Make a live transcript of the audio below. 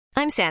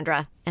I'm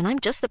Sandra, and I'm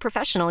just the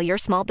professional your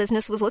small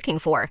business was looking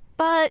for.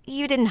 But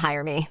you didn't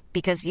hire me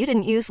because you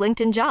didn't use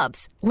LinkedIn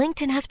Jobs.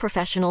 LinkedIn has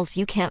professionals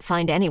you can't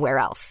find anywhere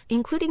else,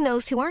 including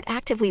those who aren't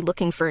actively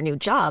looking for a new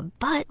job,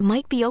 but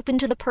might be open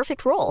to the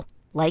perfect role,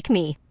 like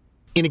me.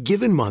 In a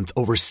given month,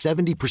 over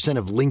 70%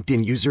 of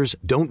LinkedIn users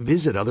don't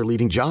visit other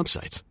leading job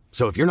sites.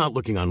 So if you're not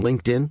looking on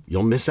LinkedIn,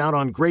 you'll miss out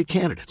on great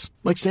candidates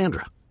like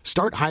Sandra.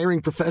 Start hiring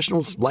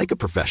professionals like a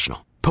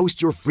professional.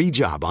 Post your free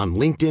job on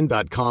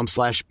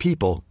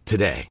linkedin.com/people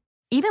today.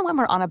 Even when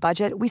we're on a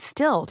budget, we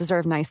still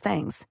deserve nice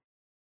things.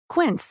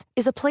 Quince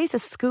is a place to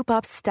scoop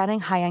up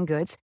stunning high-end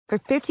goods for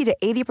 50 to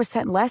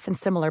 80% less than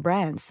similar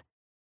brands.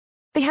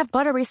 They have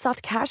buttery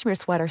soft cashmere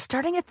sweaters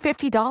starting at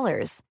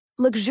 $50,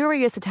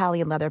 luxurious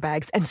Italian leather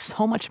bags, and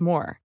so much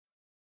more.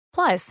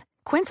 Plus,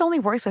 Quince only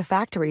works with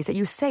factories that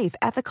use safe,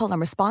 ethical, and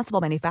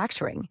responsible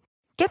manufacturing.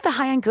 Get the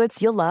high-end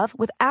goods you'll love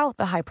without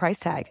the high price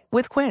tag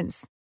with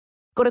Quince.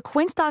 Go to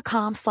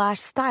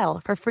quince.com/style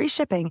for free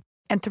shipping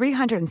and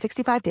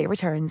 365-day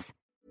returns.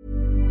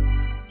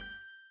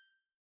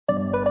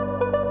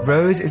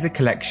 Rose is a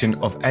collection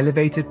of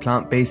elevated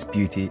plant-based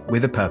beauty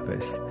with a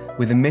purpose.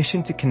 With a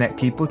mission to connect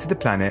people to the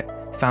planet,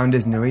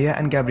 founders Nuria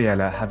and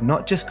Gabriela have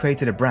not just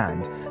created a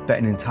brand, but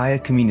an entire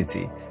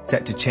community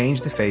set to change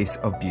the face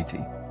of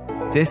beauty.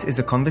 This is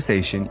a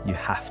conversation you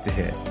have to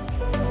hear.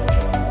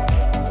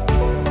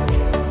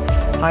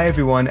 Hi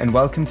everyone, and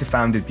welcome to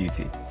Founded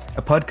Beauty,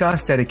 a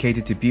podcast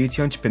dedicated to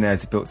beauty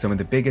entrepreneurs who built some of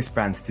the biggest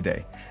brands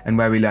today, and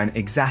where we learn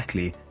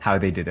exactly how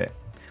they did it.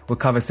 We'll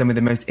cover some of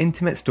the most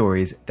intimate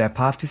stories, their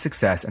path to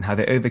success, and how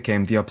they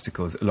overcame the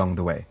obstacles along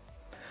the way.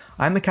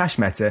 I'm Akash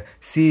Mehta,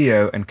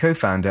 CEO and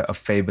co-founder of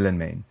Fable &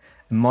 Mane,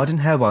 a modern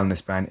hair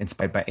wellness brand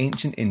inspired by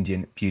ancient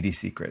Indian beauty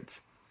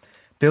secrets.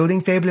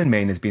 Building Fable &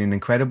 Mane has been an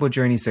incredible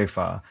journey so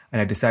far, and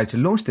I decided to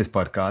launch this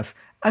podcast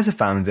as a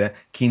founder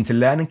keen to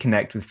learn and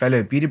connect with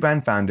fellow beauty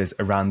brand founders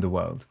around the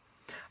world.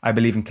 I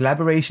believe in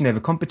collaboration over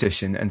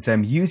competition, and so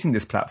I'm using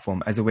this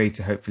platform as a way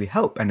to hopefully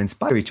help and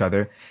inspire each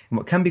other in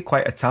what can be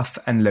quite a tough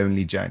and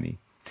lonely journey.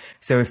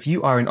 So if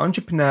you are an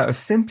entrepreneur or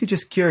simply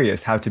just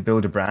curious how to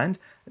build a brand,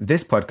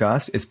 this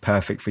podcast is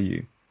perfect for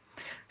you.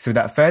 So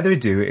without further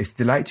ado, it's a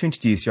delight to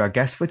introduce you our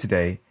guests for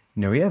today,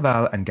 Nuria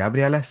Val and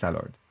Gabriela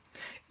Salord.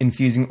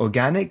 Infusing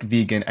organic,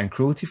 vegan, and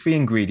cruelty-free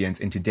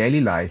ingredients into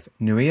daily life,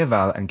 Nuria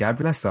Val and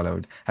Gabriela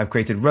Salord have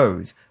created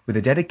Rose with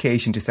a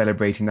dedication to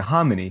celebrating the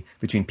harmony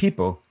between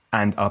people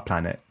and our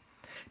planet.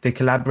 They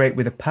collaborate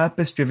with a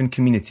purpose-driven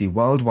community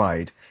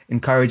worldwide,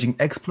 encouraging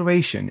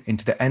exploration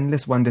into the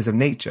endless wonders of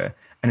nature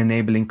and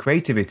enabling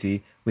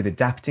creativity with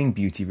adapting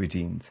beauty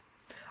routines.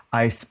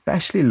 I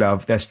especially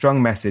love their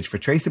strong message for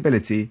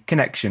traceability,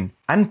 connection,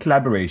 and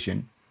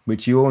collaboration,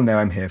 which you all know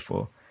I'm here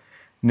for.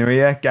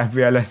 Nuria,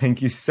 Gabriela,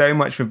 thank you so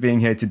much for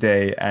being here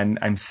today, and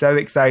I'm so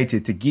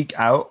excited to geek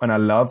out on our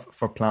love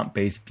for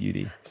plant-based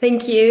beauty.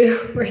 Thank you.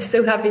 We're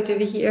so happy to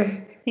be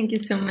here. Thank you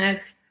so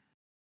much.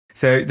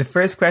 So the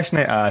first question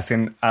I ask,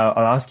 and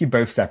I'll ask you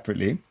both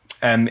separately,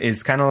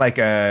 is kind of like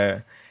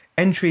a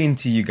entry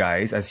into you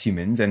guys as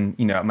humans. And,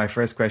 my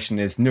first question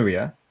is,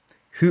 Nuria,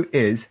 who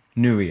is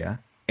Nuria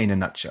in a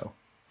nutshell?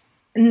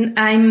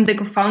 I'm the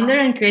co-founder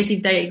and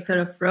creative director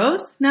of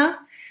Rose now.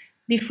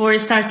 Before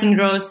starting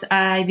Rose,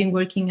 I've been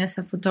working as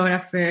a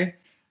photographer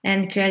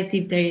and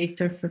creative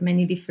director for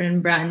many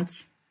different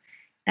brands.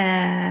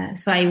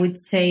 So I would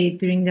say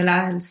during the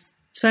last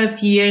 12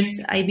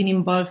 years, I've been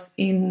involved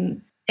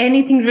in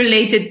anything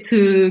related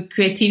to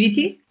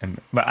creativity.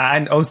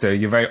 And also,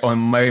 you're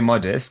very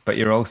modest, but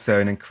you're also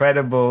an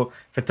incredible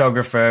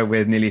photographer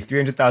with nearly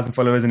 300,000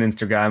 followers on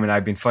Instagram, and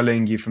I've been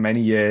following you for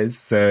many years,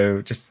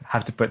 so just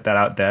have to put that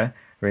out there.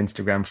 Your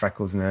Instagram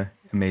freckles are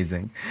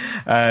amazing.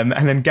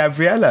 And then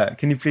Gabriela,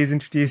 can you please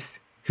introduce,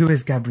 who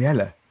is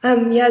Gabriela?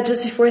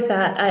 Just before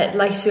that, I'd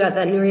like to add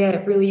that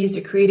Nuria really is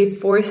a creative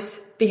force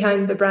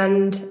behind the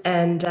brand,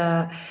 and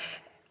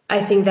I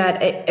think that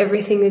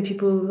everything that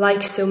people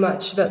like so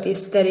much about the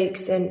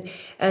aesthetics, and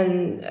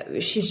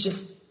she's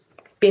just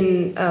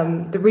been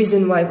the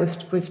reason why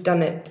we've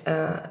done it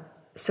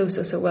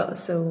so well.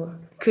 So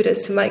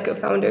kudos to my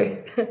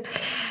co-founder.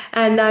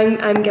 And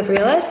I'm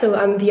Gabriela, so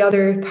I'm the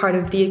other part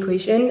of the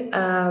equation.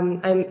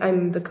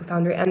 I'm the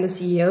co-founder and the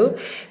CEO.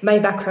 My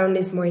background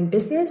is more in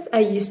business. I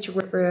used to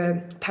work for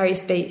a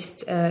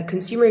Paris-based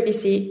consumer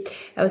VC.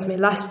 That was my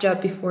last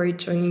job before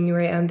joining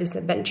Nuria on this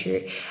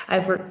adventure.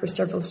 I've worked for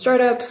several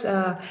startups,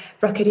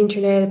 Rocket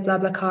Internet,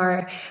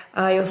 BlaBlaCar.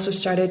 I also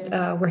started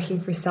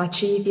working for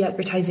Saatchi, the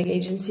advertising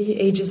agency,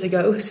 ages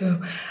ago. So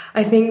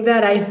I think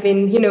that I've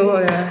been,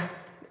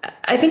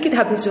 I think it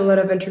happens to a lot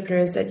of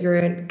entrepreneurs that you're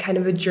in kind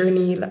of a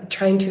journey, like,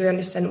 trying to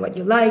understand what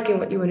you like and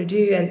what you want to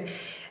do. And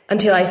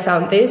until I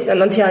found this,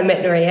 and until I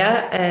met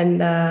Nuria,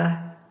 and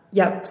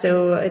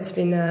so it's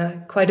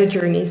been quite a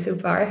journey so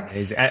far.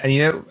 Amazing.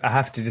 And I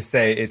have to just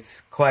say,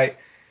 it's quite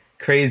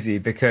crazy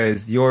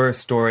because your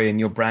story and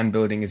your brand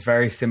building is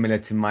very similar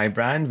to my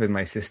brand with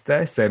my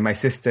sister. So my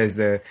sister is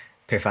the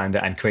co-founder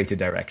and creative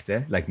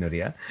director, like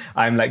Nuria.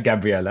 I'm like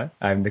Gabriella.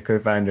 I'm the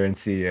co-founder and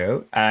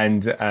CEO.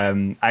 And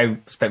I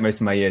spent most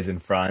of my years in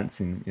France,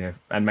 and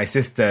my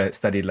sister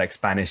studied like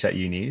Spanish at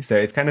uni. So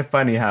it's kind of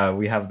funny how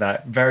we have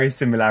that very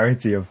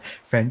similarity of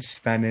French,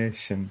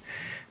 Spanish, and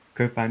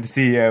co-founder,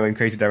 CEO, and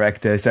creative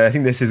director. So I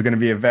think this is going to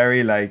be a very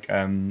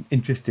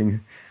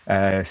interesting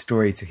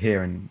story to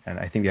hear, and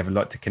I think we have a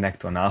lot to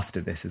connect on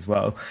after this as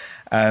well.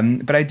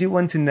 But I do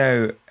want to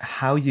know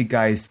how you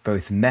guys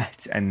both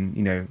met,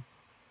 and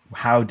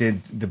how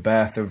did the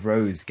birth of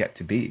Rose get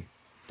to be?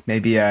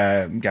 Maybe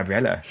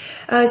Gabriella.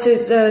 So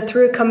it's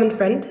through a common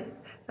friend,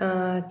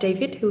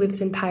 David, who lives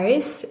in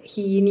Paris.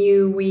 He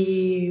knew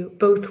we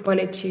both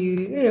wanted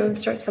to,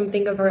 start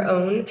something of our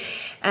own.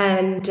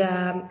 And,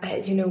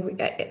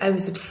 I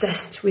was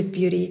obsessed with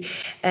beauty.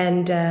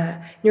 And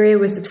Nuria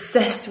was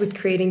obsessed with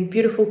creating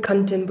beautiful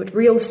content with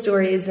real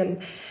stories. And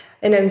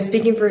I'm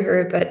speaking for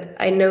her, but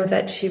I know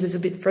that she was a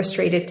bit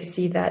frustrated to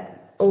see that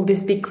all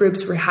these big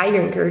groups were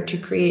hiring her to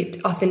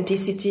create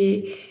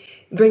authenticity,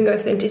 bring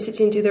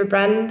authenticity into their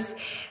brands.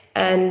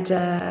 And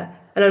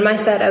on my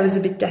side, I was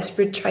a bit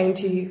desperate trying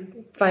to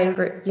find,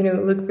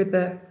 look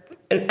for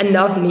an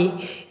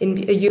ovni, in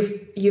a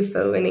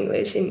UFO in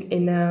English,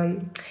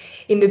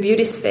 in the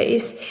beauty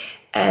space.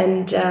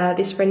 And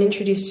this friend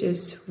introduced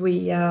us.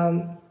 We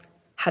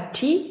had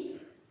tea,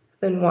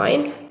 then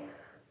wine,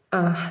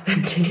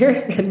 then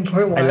dinner, then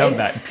more wine. I love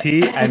that,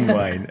 tea and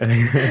wine.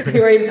 We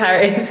were in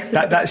Paris.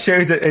 That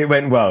shows that it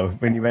went well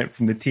when you went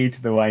from the tea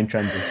to the wine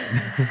transition.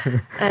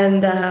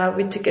 And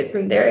we took it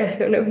from there. I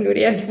don't know,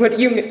 Nuria, what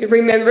do you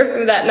remember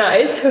from that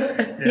night?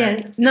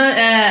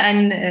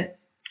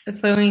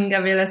 Following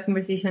Gabriella's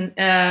conversation,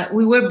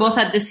 we were both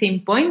at the same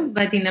point,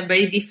 but in a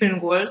very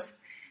different worlds.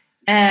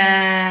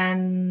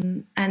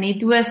 And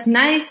it was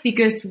nice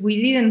because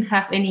we didn't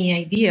have any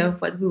idea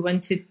of what we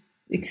wanted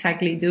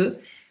exactly do.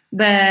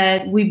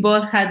 But we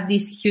both had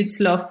this huge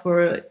love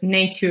for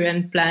nature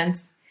and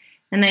plants.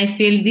 And I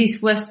feel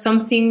this was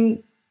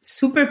something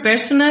super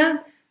personal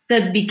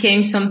that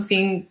became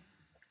something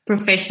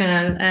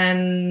professional.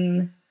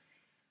 And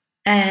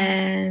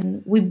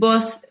we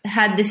both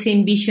had the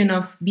same vision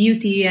of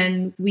beauty,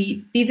 and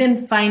we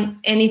didn't find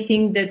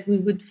anything that we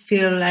would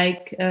feel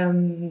like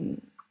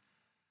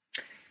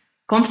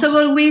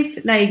comfortable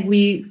with. Like,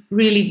 we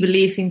really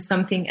believe in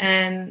something.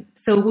 And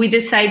so we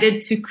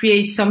decided to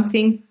create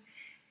something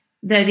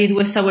that it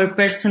was our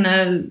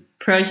personal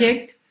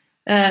project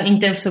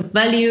in terms of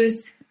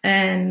values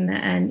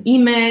and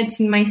image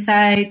in my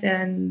side,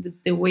 and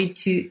the way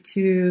to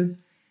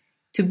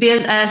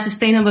build a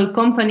sustainable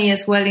company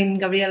as well in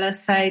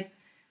Gabriella's side.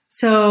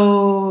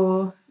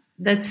 So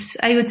that's,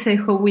 I would say,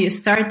 how we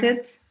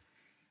started.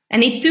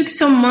 And it took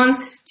some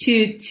months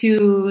to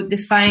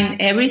define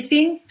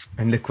everything.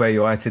 And look where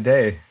you are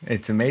today.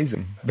 It's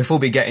amazing. Before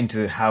we get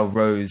into how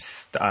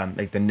Rose,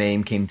 the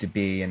name came to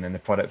be, and then the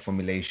product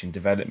formulation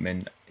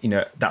development,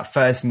 that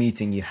first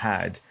meeting you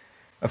had,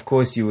 of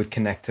course you would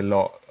connect a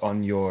lot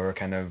on your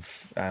kind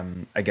of,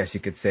 I guess you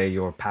could say,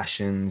 your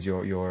passions,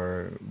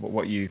 your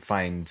what you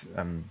find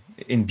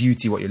in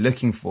beauty, what you're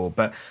looking for.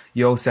 But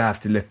you also have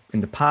to look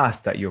in the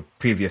past at your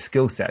previous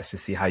skill sets to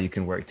see how you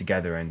can work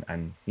together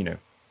and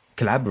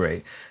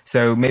collaborate.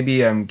 So maybe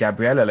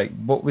Gabriella,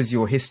 what was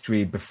your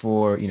history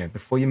before you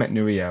met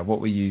Nuria?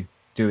 What were you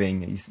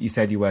doing? You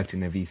said you worked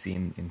in a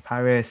VC in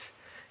Paris.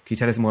 Can you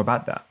tell us more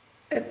about that?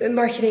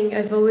 Marketing.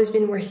 I've always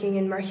been working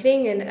in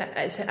marketing, and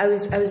I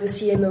was the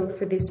CMO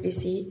for this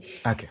VC.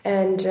 Okay.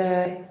 And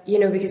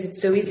because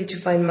it's so easy to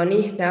find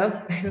money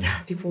now,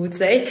 people would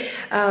say,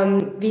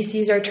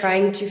 VCs are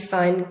trying to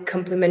find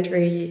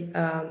complementary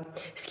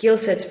skill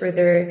sets for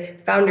their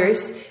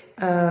founders.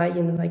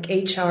 Like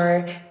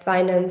HR,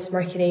 finance,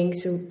 marketing.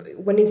 So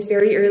when it's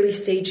very early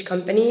stage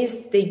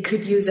companies, they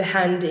could use a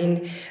hand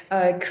in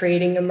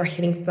creating a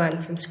marketing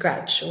plan from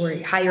scratch or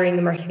hiring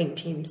a marketing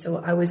team.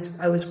 So I was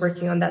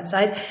working on that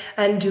side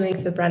and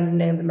doing the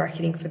branding and the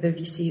marketing for the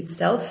VC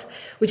itself,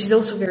 which is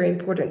also very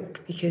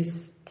important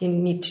because you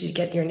need to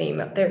get your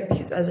name out there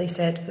because, as I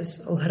said,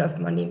 there's a lot of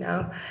money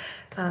now.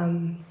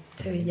 And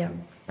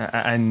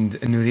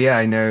Nuria,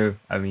 I know,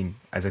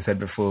 as I said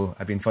before,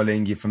 I've been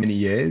following you for many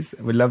years.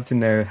 We'd love to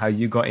know how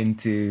you got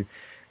into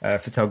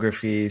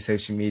photography,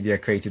 social media,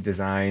 creative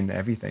design,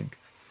 everything.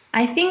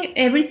 I think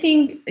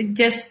everything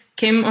just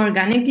came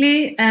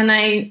organically, and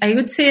I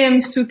would say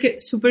I'm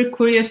super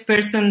curious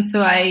person,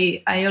 so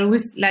I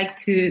always like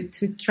to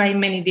try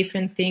many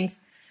different things.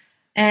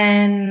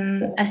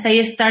 And as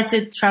I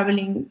started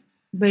traveling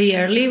very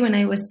early, when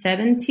I was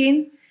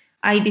 17,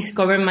 I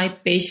discovered my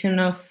passion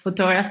of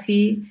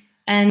photography.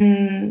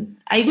 And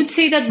I would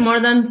say that more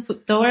than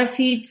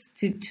photography, it's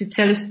to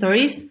tell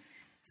stories.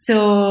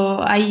 So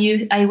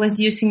I was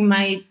using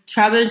my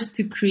travels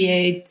to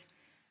create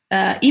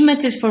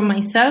images for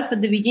myself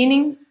at the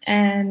beginning.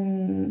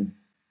 And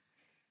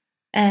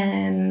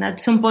at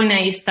some point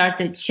I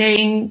started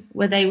sharing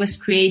what I was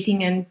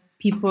creating, and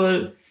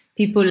people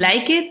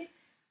like it.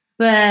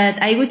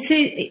 But I would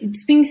say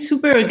it's been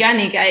super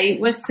organic. I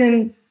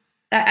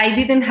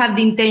didn't have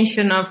the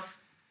intention of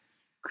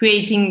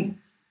creating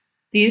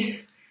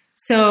this.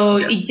 So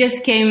it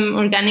just came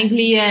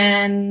organically,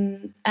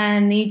 and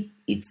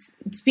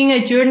it's been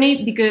a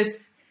journey,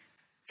 because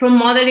from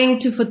modeling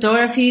to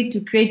photography to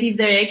creative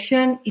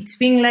direction, it's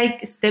been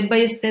like step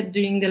by step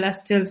during the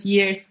last 12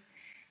 years.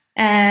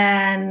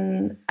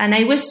 And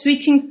I was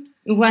switching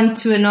one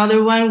to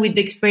another one with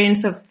the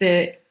experience of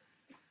the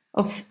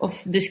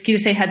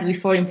skills I had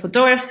before in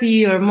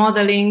photography or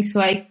modeling. So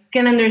I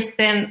can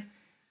understand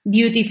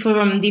beauty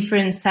from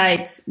different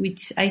sides,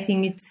 which I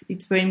think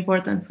it's very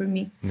important for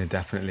me. No,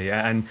 definitely.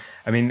 And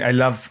I mean, I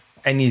love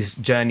any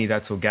journey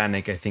that's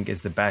organic. I think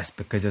is the best,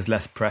 because there's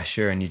less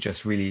pressure and you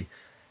just really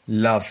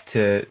love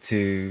to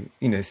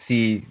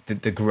see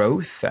the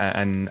growth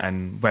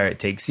and where it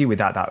takes you,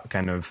 without that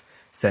kind of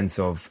sense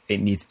of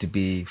it needs to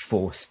be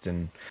forced.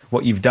 And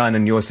what you've done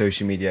on your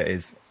social media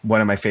is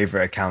one of my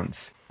favorite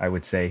accounts, I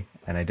would say,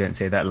 and I don't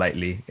say that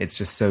lightly. It's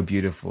just so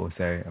beautiful.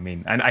 So I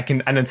mean, and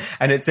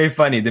it's so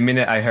funny. The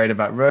minute I heard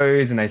about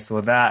Rose and I saw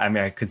that, I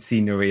mean, I could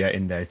see Nuria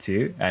in there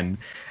too, and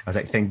I was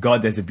like, thank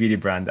God there's a beauty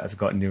brand that's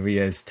got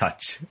Nuria's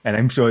touch. And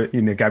I'm sure,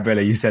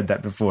 Gabriella, you said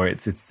that before.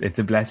 It's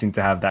a blessing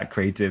to have that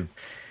creative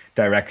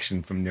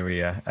direction from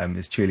Nuria.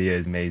 It truly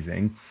is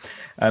amazing.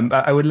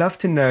 I would love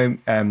to know,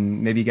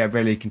 maybe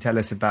Gabriella, you can tell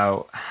us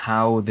about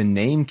how the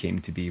name came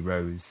to be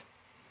Rose.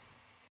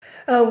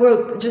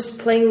 We're just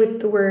playing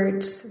with the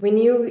words. We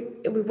knew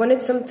we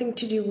wanted something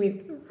to do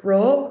with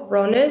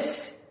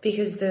rawness,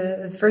 because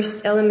the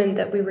first element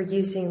that we were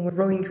using were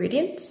raw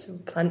ingredients, so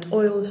plant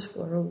oils,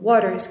 floral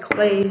waters,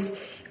 clays,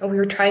 and we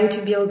were trying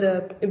to build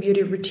a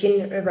beauty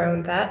routine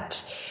around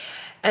that.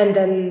 And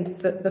then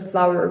the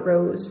flower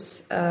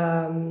rose.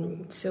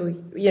 So,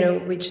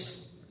 we just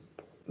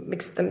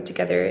mixed them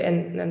together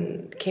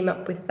and came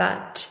up with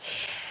that.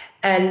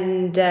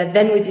 And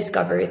then we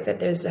discovered that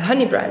there's a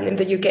honey brand in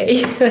the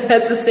UK that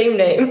has the same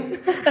name.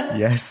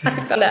 Yes. I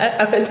found out.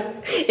 I was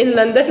in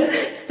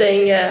London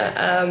staying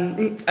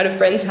at a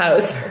friend's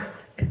house.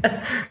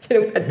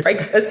 At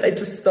breakfast, I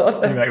just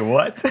saw You're like,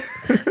 what?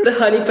 the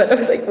honey pot. I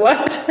was like,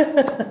 what?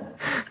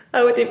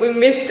 How did we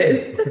miss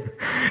this?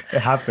 It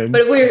happens.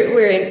 But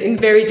we're in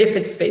very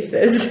different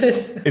spaces.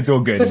 It's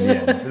all good in the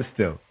end, but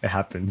still, it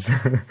happens.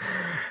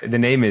 The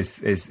name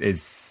is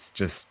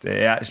just,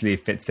 it actually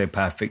fits so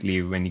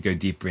perfectly when you go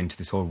deeper into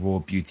this whole raw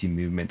beauty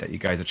movement that you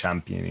guys are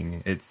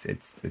championing. It's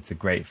a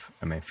great,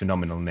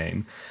 phenomenal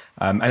name.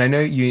 And I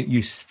know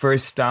you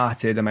first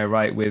started, am I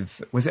right,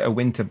 was it a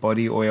winter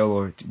body oil,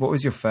 or what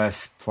was your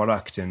first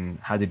product, and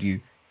how did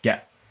you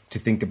get to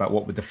think about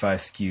what would the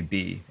first SKU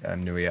be,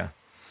 Nuria?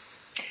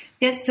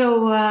 Yes,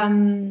 so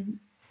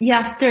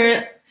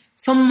after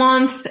some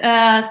months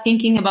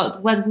thinking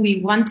about what we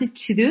wanted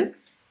to do,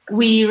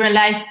 we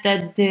realized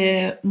that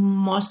the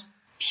most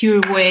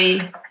pure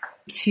way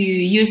to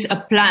use a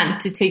plant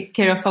to take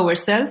care of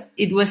ourselves,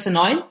 it was an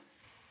oil.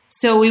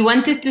 So we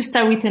wanted to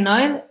start with an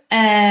oil,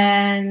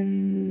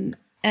 and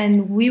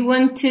we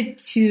wanted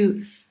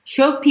to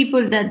show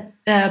people that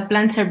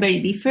plants are very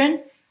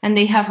different and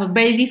they have a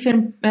very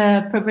different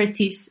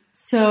properties.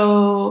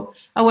 So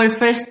our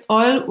first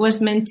oil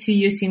was meant to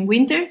use in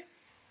winter.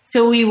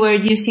 So we were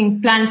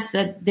using plants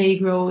that they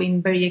grow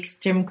in very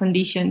extreme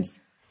conditions,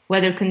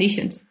 weather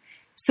conditions.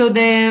 So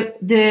the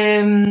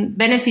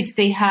benefits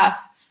they have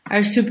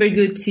are super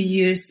good to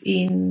use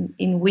in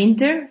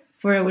winter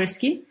for our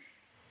skin.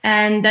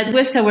 And that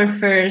was our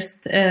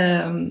first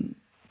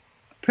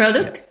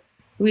product,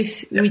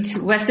 which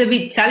was a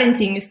bit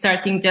challenging,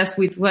 starting just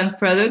with one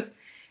product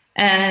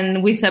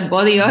and with a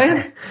body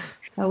oil.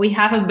 We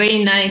have a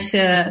very nice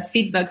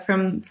feedback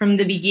from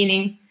the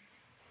beginning.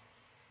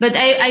 But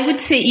I would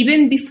say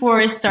even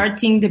before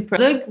starting the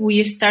product,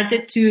 we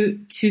started to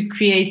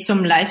create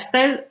some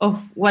lifestyle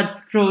of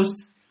what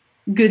Rose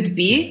could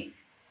be,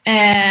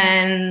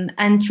 and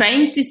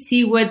trying to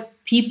see what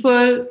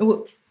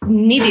people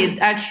needed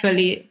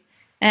actually.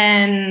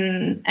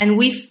 And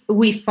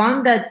we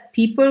found that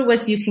people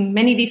was using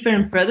many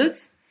different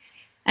products,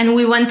 and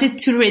we wanted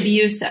to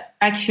reduce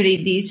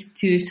actually this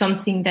to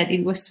something that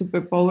it was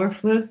super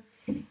powerful.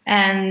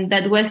 And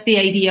that was the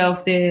idea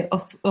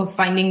of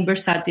finding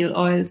versatile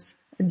oils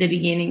at the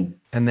beginning.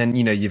 And then,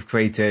 you've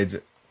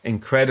created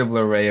incredible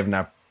array of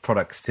now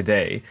products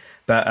today.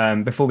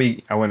 But before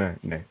I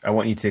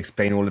want you to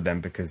explain all of them,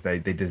 because they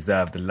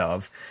deserve the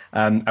love.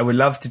 I would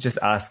love to just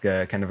ask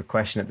a kind of a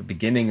question at the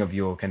beginning of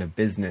your kind of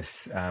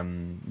business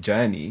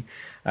journey.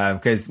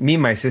 Because me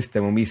and my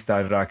sister, when we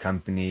started our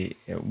company,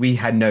 we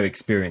had no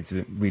experience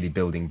with really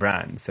building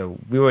brands. So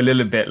we were a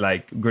little bit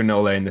like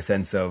granola in the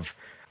sense of,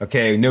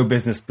 okay, no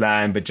business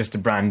plan, but just a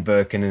brand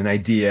book and an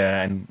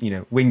idea and,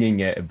 winging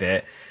it a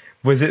bit.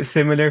 Was it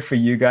similar for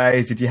you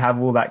guys? Did you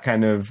have all that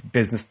kind of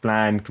business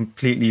plan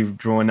completely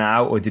drawn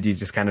out, or did you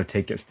just kind of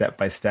take it step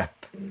by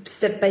step?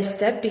 Step by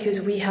step, because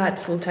we had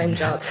full-time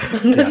jobs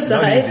on the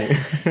side.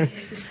 Not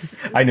easy.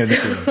 I know the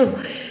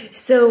feeling.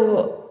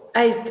 So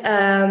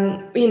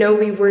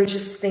we were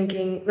just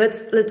thinking,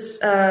 let's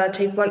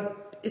take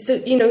so,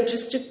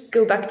 just to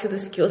go back to the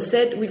skill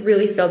set, we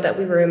really felt that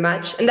we were a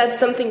match. And that's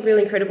something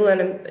really incredible.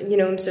 And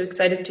I'm so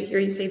excited to hear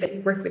you say that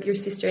you work with your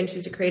sister and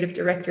she's a creative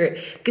director,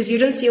 because you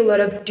don't see a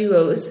lot of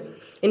duos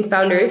in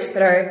founders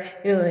that are,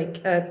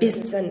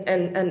 business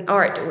and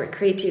art or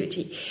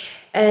creativity.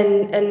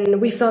 And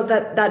we felt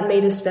that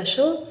made us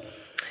special.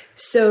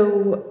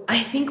 So I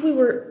think we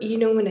were,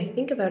 when I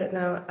think about it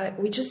now,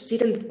 we just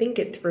didn't think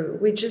it through.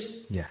 We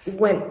just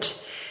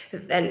went.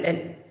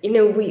 And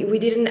we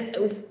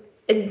didn't...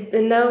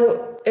 And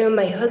now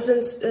my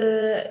husband's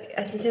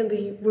asked me to,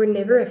 we were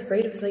never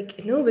afraid. It was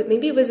like, no, but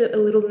maybe it was a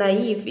little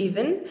naive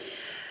even,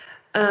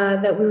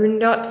 that we were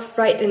not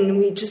frightened.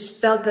 We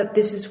just felt that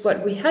this is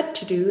what we had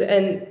to do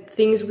and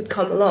things would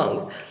come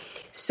along.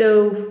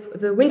 So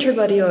the winter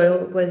body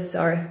oil was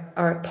our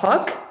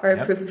POC, our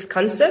proof of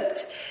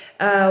concept.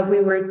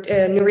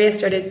 Nuria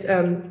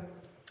started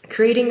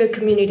creating a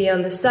community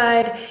on the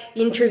side,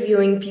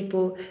 interviewing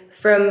people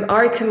from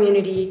our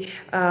community,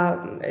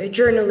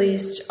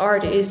 journalists,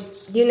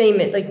 artists, you name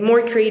it, like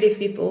more creative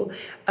people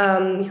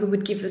who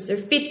would give us their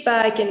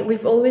feedback. And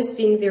we've always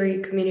been very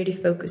community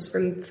focused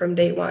from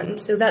day one.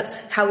 So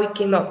that's how we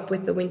came up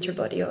with the winter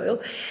body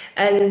oil.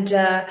 And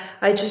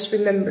I just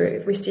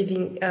remember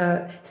receiving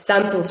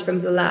samples from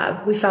the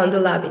lab. We found a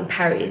lab in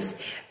Paris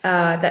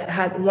that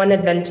had one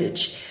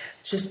advantage,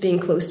 just being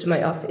close to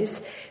my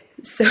office.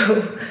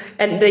 So,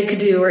 and they could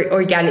do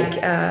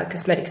organic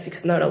cosmetics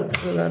because not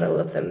all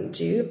of them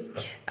do.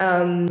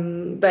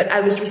 But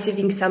I was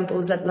receiving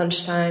samples at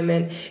lunchtime,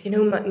 and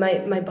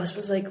my boss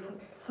was like,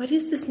 "What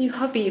is this new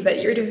hobby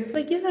that you're doing?" I was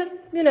like,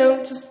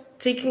 "Yeah, just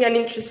taking an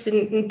interest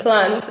in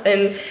plants."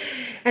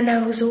 And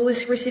I was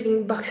always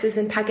receiving boxes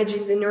and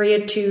packaging in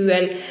Nuria too,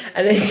 and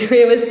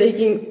Nuria was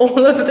taking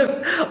all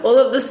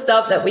of the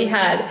stuff that we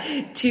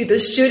had to the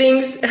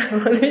shootings,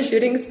 other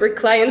shootings for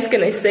clients.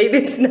 Can I say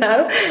this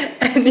now?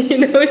 And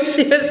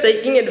she was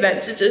taking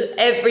advantage of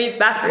every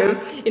bathroom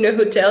in a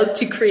hotel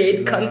to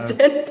create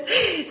content.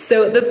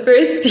 So the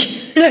first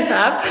year and a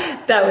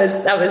half, that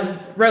was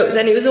Rose,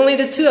 and it was only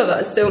the two of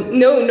us. So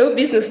no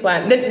business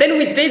plan. Then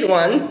we did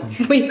one.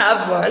 We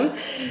have one.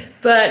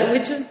 But we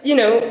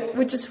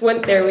just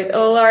went there with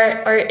all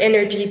our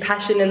energy,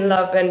 passion, and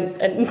love,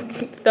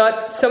 and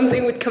thought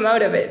something would come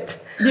out of it.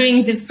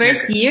 During the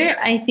first year,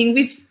 I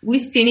think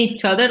we've seen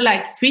each other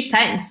like 3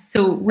 times.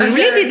 So we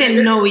really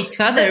didn't know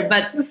each other,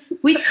 but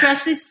we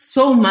trusted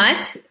so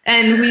much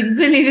and we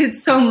believed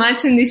so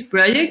much in this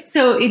project.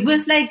 So it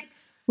was like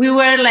we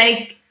were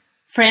like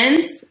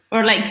friends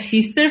or like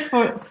sister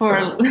for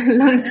a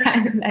long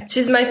time.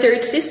 She's my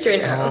third sister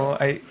now.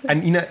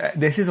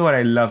 This is what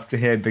I love to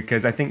hear,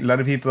 because I think a lot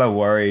of people are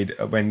worried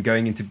when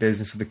going into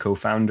business with a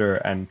co-founder,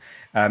 and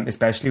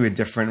especially with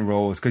different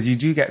roles, because you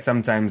do get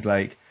sometimes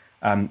like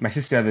my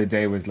sister the other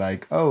day was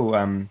like,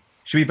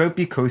 should we both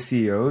be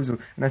co-CEOs? And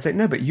I said,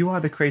 no, but you are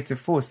the creative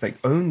force, like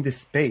own this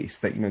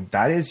space, like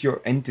that is your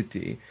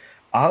entity.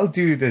 I'll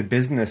do the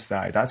business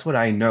side, that's what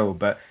I know,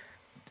 but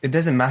it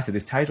doesn't matter.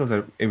 These titles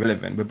are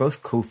irrelevant. We're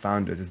both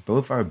co-founders. It's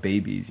both our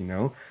babies,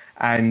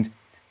 And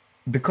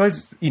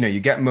because,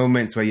 you get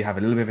moments where you have a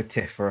little bit of a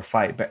tiff or a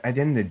fight, but at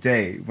the end of the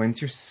day, once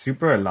you're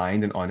super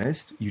aligned and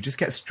honest, you just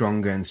get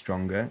stronger and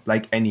stronger,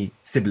 like any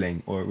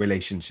sibling or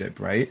relationship,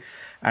 right?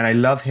 And I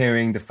love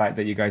hearing the fact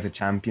that you guys are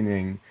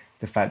championing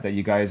the fact that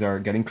you guys are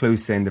getting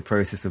closer in the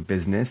process of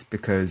business,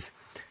 because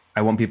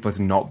I want people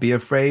to not be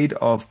afraid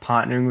of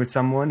partnering with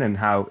someone, and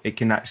how it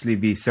can actually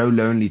be so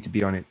lonely to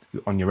be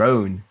on your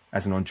own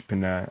as an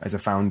entrepreneur, as a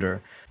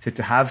founder. So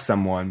to have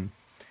someone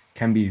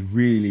can be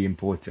really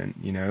important,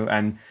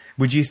 And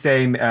would you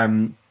say,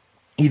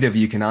 either of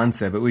you can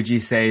answer, but would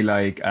you say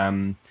like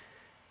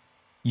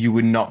you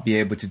would not be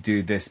able to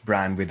do this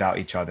brand without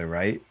each other,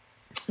 right?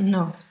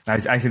 No.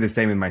 I say the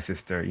same with my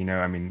sister,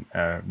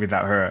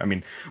 without her,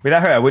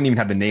 I wouldn't even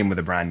have the name of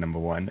the brand, number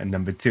one. And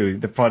number two,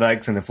 the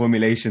products and the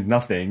formulation,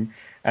 nothing.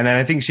 And then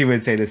I think she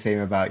would say the same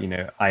about,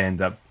 I end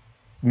up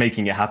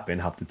making it happen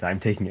half the time,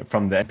 taking it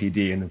from the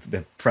NPD and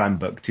the Fran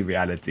book to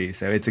reality.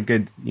 So it's a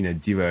good,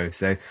 duo.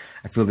 So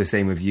I feel the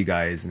same with you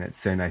guys, and it's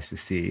so nice to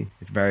see.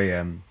 It's very,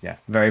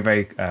 very,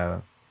 very,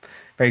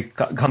 very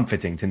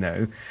comforting to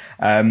know.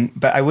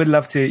 But I would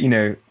love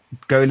to,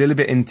 go a little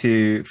bit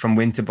into from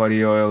winter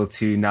body oil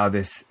to now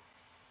this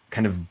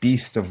kind of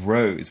beast of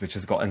Rose, which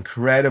has got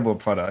incredible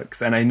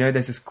products. And I know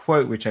there's this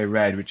quote which I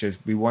read, which is,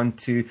 we want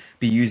to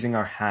be using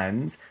our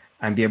hands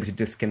and be able to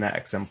disconnect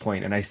at some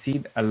point. And I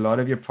see a lot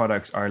of your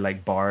products are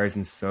like bars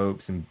and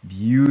soaps and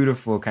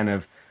beautiful kind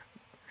of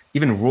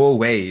even raw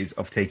ways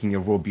of taking your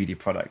raw beauty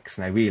products.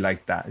 And I really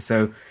like that.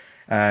 So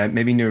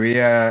maybe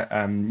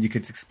Nuria, you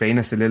could explain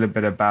us a little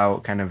bit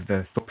about kind of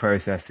the thought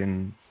process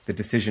in the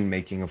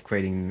decision-making of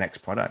creating the next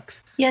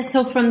products. Yeah,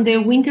 so from the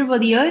winter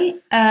body oil,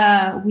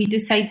 we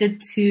decided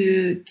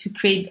to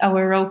create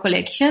our raw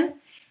collection.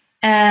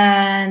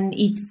 And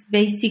it's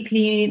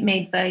basically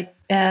made by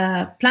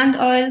plant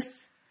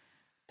oils,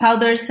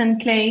 powders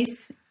and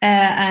clays,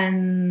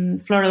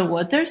 and floral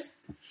waters.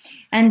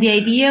 And the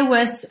idea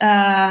was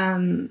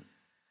to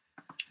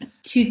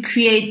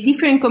create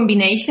different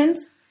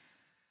combinations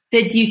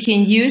that you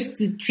can use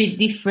to treat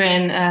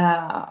different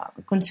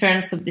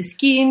concerns of the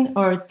skin,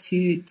 or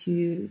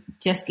to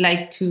just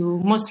like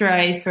to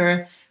moisturize,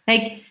 or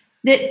like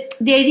the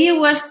idea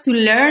was to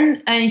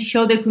learn and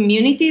show the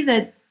community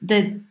that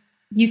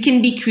you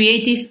can be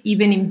creative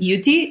even in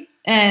beauty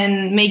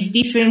and make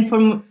different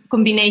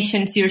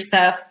combinations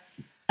yourself.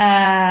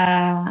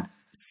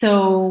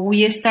 So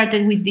we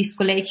started with this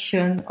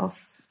collection of,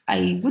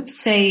 I would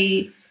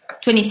say,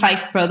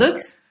 25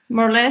 products,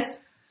 more or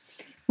less,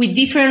 with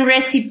different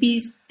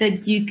recipes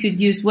that you could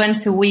use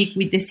once a week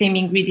with the same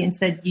ingredients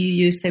that you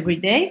use every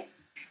day.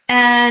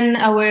 And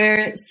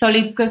our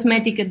solid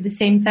cosmetic at the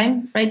same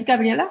time, right,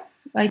 Gabriela?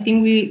 I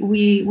think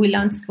we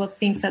launched both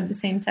things at the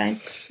same time.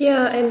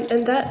 Yeah,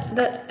 and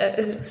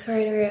that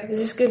sorry, Nuria, I was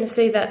just going to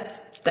say that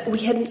we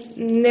had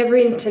never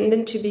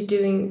intended to be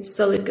doing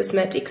solid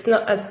cosmetics,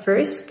 not at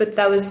first, but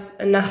that was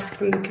an ask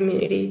from the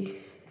community.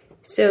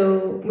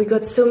 So we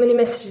got so many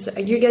messages,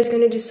 are you guys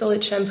going to do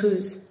solid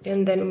shampoos?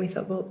 And then we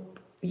thought, well,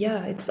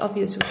 yeah, it's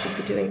obvious we should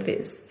be doing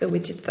this. So we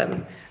did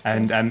them.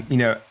 And,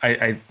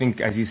 I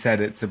think, as you said,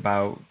 it's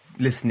about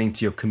listening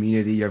to your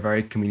community. You're a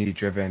very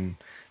community-driven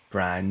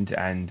brand,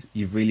 and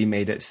you've really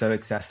made it so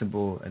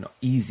accessible and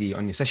easy,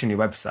 especially on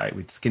your website,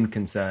 with skin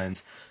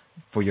concerns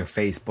for your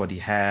face, body,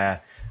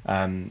 hair.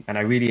 And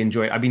I really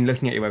enjoy it. I've been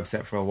looking at your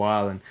website for a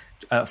while, and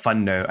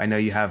fun note, I know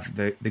you have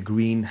the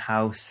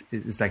greenhouse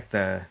is like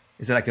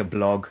is it like a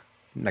blog,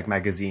 like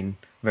magazine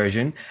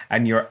version?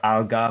 And your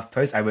Algarve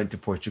post, I went to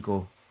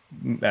Portugal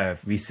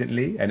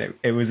recently, and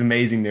it was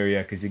amazing,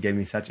 Nuria, because you gave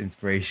me such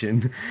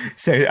inspiration.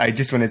 So I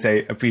just want to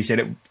say appreciate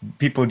it.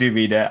 People do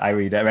read it. I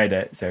read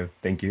it. So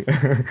thank you.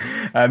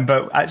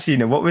 But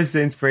actually, what was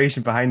the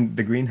inspiration behind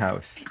the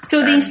greenhouse?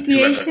 So the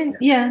inspiration,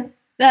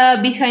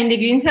 behind the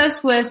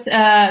greenhouse was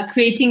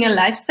creating a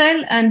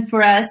lifestyle. And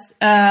for us,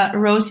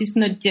 Rose is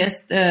not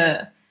just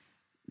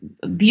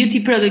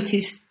beauty products,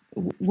 is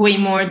way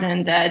more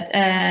than that.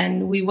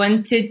 And we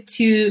wanted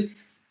to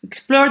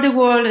explore the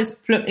world,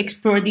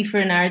 explore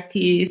different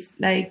artists,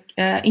 like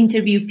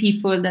interview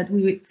people that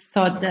we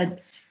thought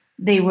that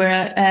they were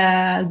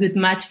a good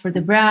match for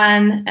the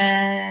brand.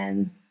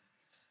 And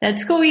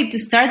that's how it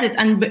started.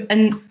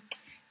 And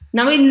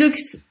now it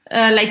looks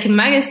like a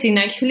magazine,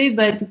 actually,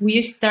 but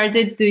we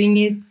started doing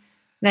it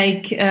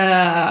like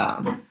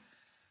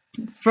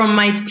from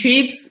my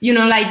trips,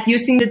 like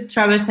using the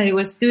travels I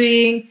was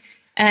doing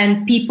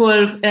and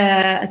people,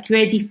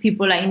 creative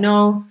people I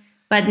know.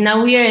 But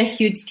now we are a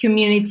huge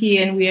community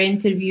and we are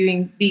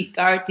interviewing big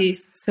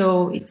artists.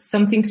 So it's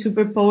something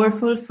super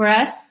powerful for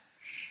us.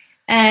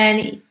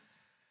 And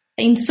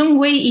in some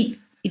way,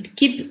 it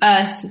keeps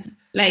us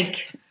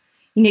like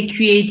in a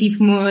creative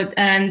mood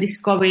and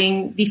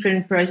discovering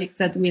different projects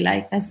that we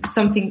like, as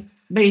something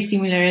very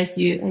similar as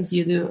you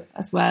do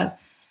as well.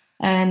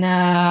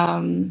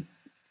 And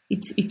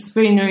it's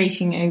very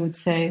nourishing, I would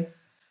say.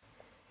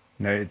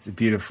 No, it's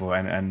beautiful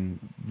and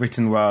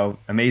written well,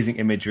 amazing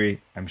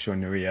imagery. I'm sure,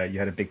 Nuria, you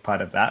had a big part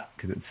of that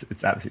because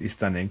it's absolutely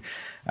stunning.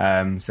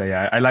 So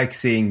yeah, I like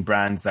seeing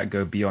brands that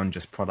go beyond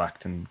just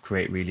product and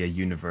create really a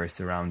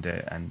universe around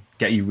it and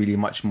get you really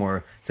much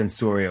more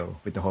sensorial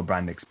with the whole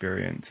brand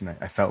experience. And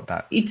I felt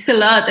that. It's a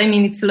lot. I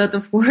mean, it's a lot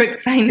of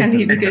work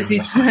finally because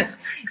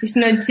it's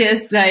not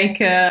just like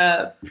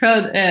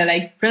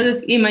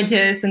product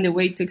images and the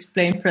way to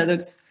explain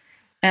products.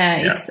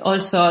 It's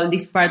also all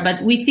this part,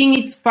 but we think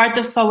it's part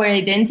of our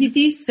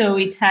identity, so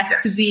it has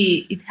to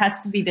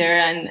be there.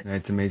 And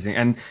it's amazing.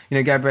 And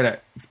Gabriela,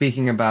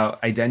 speaking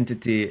about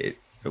identity,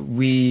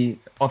 we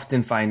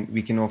often find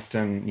we can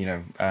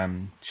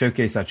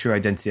showcase our true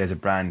identity as a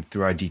brand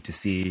through our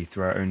D2C,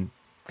 through our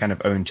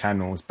own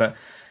channels. But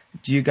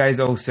do you guys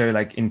also,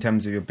 like, in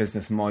terms of your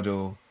business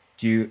model,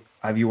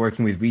 have you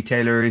working with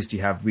retailers? Do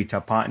you have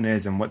retail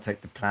partners, and what's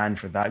like the plan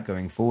for that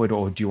going forward,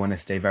 or do you want to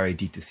stay very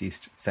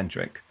D2C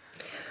centric?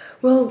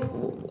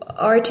 Well,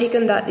 our take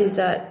on that is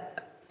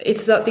that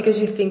it's not because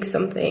you think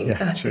something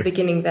the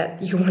beginning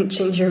that you won't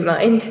change your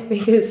mind,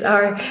 because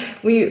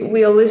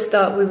we always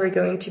thought we were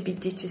going to be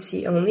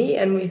D2C only,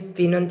 and we've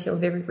been until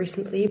very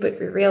recently, but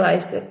we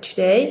realized that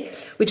today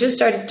we just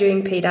started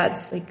doing paid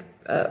ads like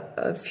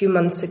a few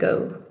months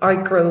ago. Our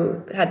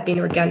growth had been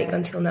organic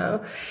until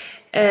now.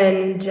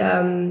 And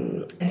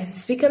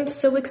it's become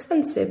so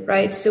expensive,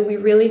 right? So we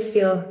really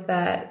feel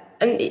that.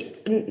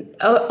 And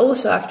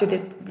also after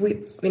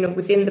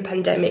within the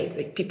pandemic,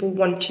 like, people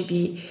want to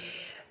be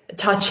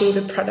touching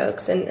the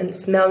products and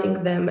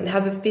smelling them and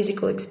have a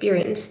physical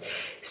experience.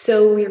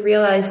 So we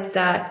realized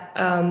that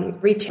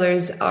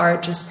retailers are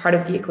just part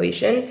of the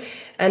equation,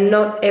 and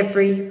not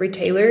every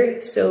retailer.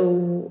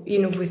 So,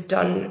 we've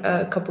done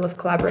a couple of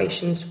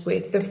collaborations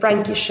with the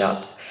Frankie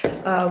Shop,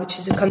 which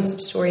is a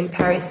concept store in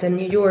Paris and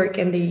New York,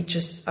 and they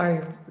just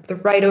are the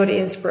right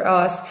audience for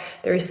us.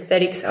 Their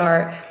aesthetics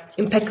are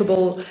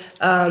impeccable.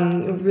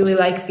 Really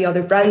like the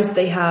other brands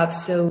they have,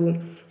 so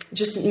it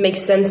just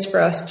makes sense for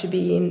us to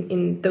be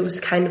in those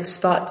kind of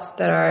spots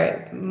that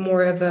are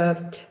more of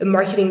a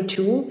marketing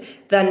tool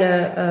than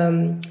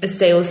a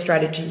sales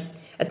strategy,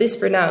 at least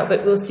for now.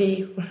 But we'll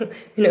see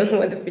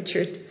what the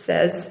future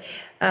says.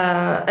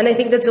 And I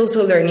think that's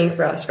also learning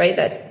for us, right?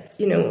 That,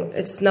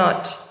 it's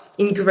not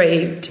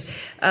engraved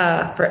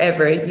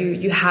forever.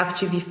 You have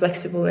to be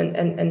flexible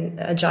and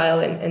agile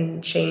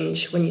and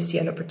change when you see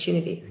an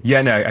opportunity.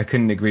 Yeah, no, I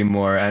couldn't agree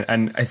more.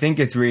 And I think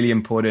it's really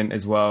important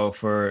as well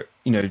for,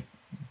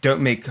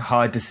 don't make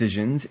hard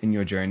decisions in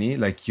your journey.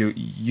 Like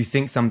you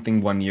think something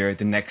one year,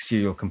 the next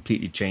year you'll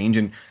completely change.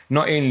 And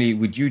not only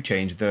would you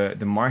change,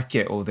 the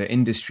market or the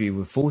industry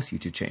will force you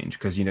to change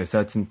because,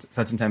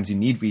 certain times you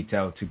need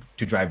retail to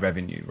drive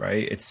revenue,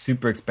 right? It's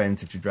super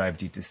expensive to drive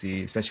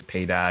D2C, especially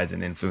paid ads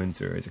and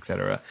influencers,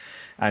 etc.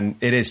 And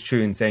it is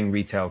true in saying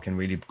retail can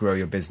really grow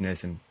your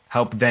business and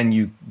help then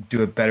you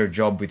do a better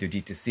job with your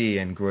D2C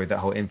and grow that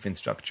whole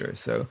infrastructure.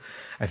 So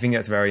I think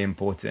that's very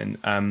important.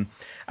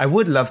 I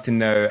would love to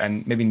know,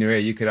 and maybe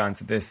Nuria, you could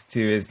answer this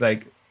too, is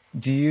like,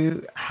 do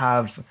you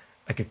have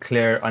like a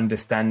clear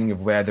understanding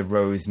of where the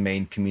Rose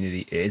main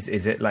community is?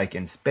 Is it like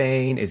in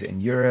Spain? Is it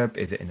in Europe?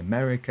 Is it in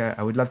America?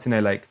 I would love to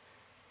know, like,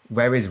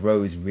 where is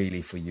Rose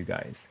really for you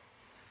guys?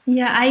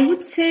 Yeah, I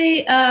would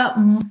say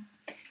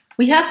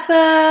we have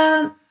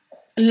a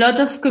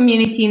lot of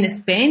community in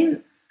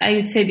Spain. I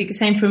would say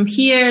because I'm from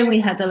here, we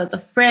had a lot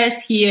of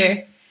press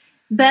here.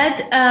 But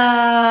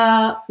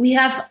we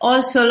have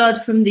also a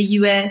lot from the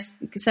US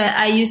because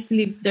I used to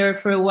live there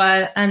for a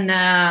while. And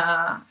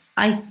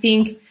I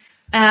think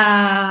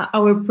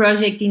our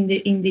project in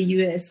the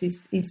US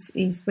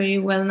is very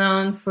well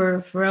known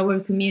for our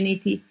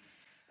community.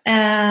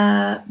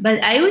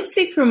 But I would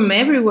say from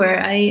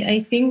everywhere.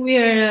 I think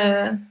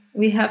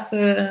we have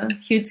a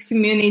huge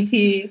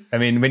community. I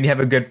mean, when you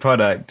have a good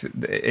product,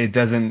 it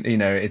doesn't,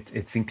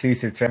 it's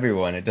inclusive to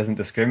everyone. It doesn't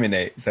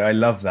discriminate. So I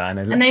love that.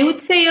 And I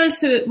would say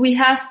also we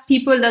have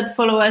people that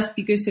follow us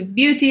because of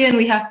beauty, and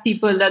we have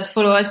people that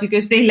follow us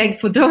because they like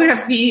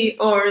photography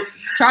or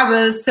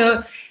travel.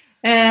 So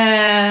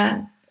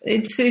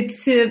it's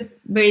a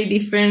very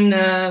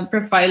different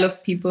profile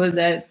of people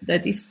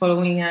that is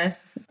following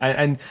us.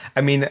 And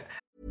I mean,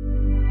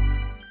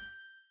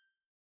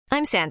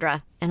 I'm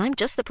Sandra, and I'm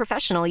just the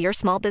professional your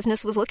small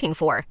business was looking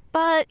for.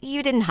 But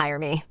you didn't hire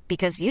me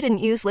because you didn't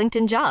use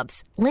LinkedIn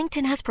Jobs.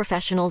 LinkedIn has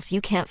professionals you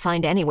can't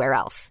find anywhere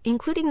else,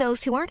 including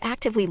those who aren't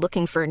actively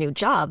looking for a new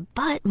job,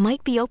 but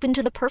might be open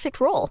to the perfect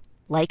role,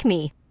 like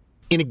me.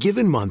 In a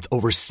given month,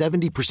 over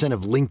 70%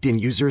 of LinkedIn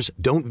users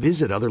don't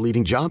visit other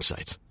leading job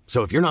sites.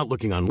 So if you're not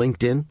looking on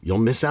LinkedIn, you'll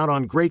miss out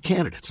on great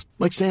candidates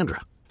like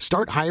Sandra.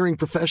 Start hiring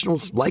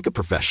professionals like a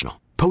professional.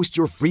 Post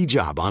your free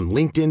job on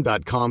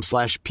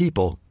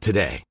linkedin.com/people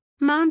today.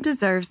 Mom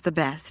deserves the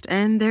best,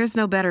 and there's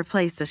no better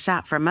place to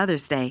shop for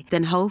Mother's Day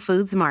than Whole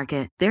Foods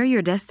Market. They're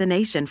your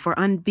destination for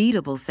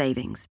unbeatable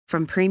savings,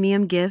 from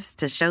premium gifts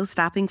to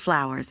show-stopping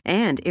flowers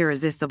and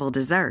irresistible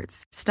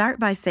desserts. Start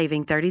by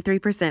saving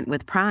 33%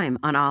 with Prime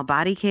on all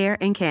body care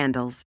and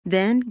candles.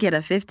 Then get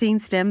a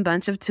 15-stem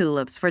bunch of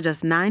tulips for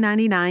just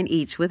 $9.99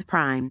 each with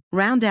Prime.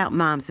 Round out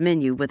Mom's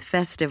menu with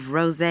festive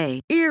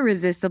rosé,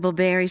 irresistible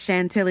berry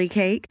chantilly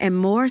cake, and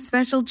more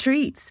special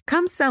treats.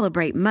 Come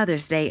celebrate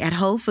Mother's Day at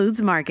Whole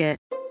Foods Market.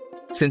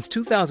 Since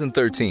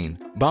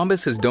 2013,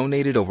 Bombas has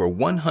donated over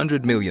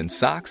 100 million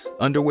socks,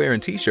 underwear,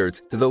 and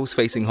T-shirts to those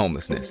facing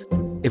homelessness.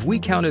 If we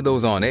counted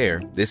those on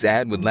air, this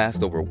ad would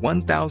last over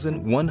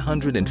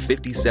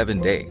 1,157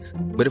 days.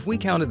 But if we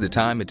counted the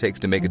time it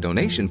takes to make a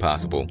donation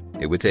possible,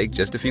 it would take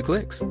just a few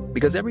clicks.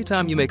 Because every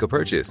time you make a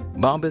purchase,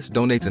 Bombas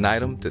donates an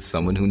item to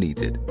someone who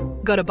needs it.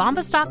 Go to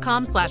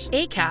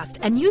bombas.com/ACAST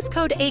and use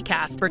code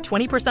ACAST for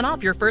 20%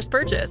 off your first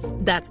purchase.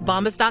 That's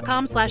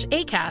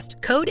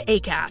bombas.com/ACAST, code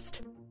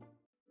ACAST.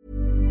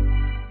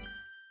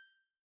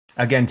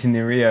 Again to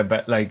Nuria,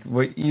 but like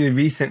what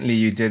recently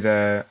you did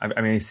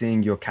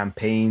seeing your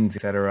campaigns,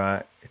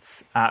 etc.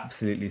 It's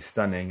absolutely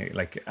stunning.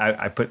 Like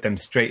I put them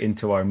straight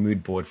into our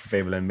mood board for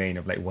Fable and Main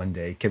of like, one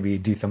day can we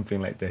do something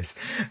like this?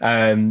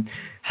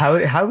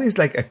 How is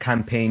like a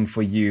campaign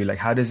for you? Like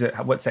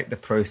what's like the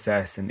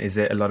process, and is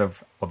it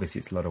obviously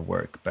it's a lot of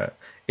work, but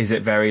is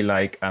it very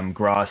like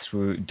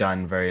grassroots,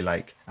 done very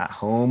like at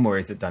home, or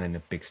is it done in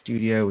a big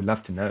studio? We'd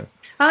love to know.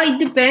 It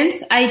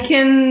depends. I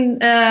can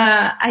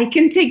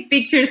take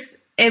pictures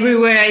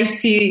everywhere I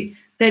see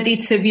that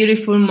it's a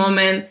beautiful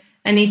moment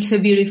and it's a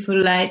beautiful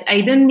light.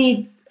 I don't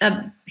need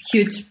a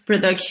huge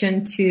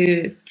production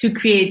to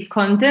create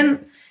content.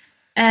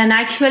 And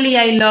actually,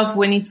 I love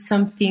when it's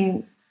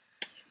something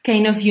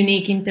kind of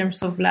unique in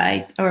terms of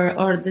light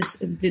or the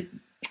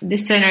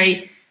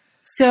scenery.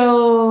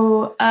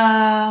 So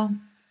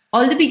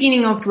all the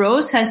beginning of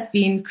Rose has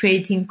been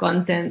creating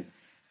content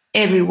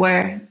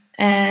everywhere.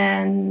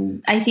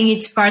 And I think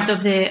it's part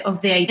of the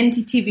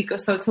identity,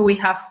 because also we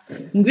have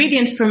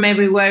ingredients from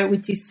everywhere,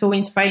 which is so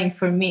inspiring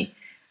for me.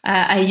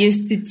 I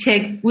used to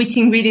check which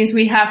ingredients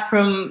we have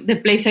from the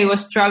place I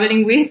was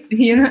traveling with,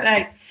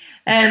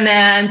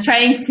 and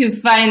trying to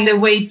find a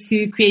way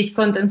to create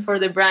content for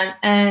the brand.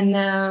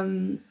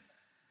 And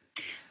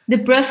the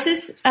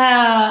process,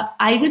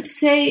 I would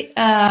say,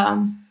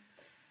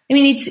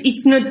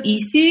 it's not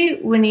easy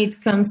when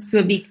it comes to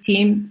a big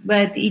team,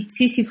 but it's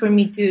easy for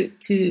me to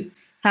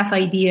have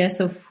ideas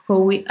of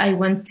how I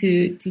want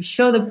to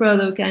show the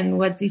product and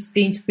what is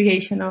the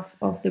inspiration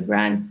of the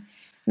brand.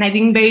 And I've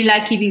been very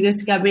lucky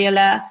because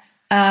Gabriela,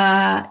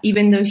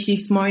 even though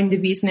she's more in the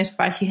business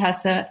part, she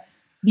has a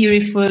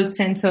beautiful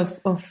sense of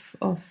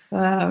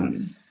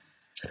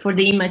for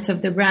the image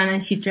of the brand,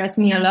 and she trusts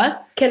me a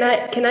lot. Can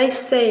I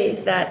say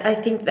that I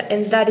think that,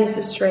 and that is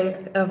the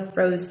strength of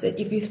Rose, that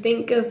if you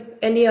think of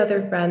any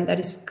other brand that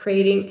is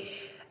creating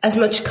as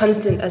much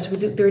content as we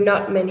do, there are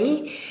not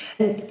many,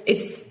 and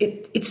it's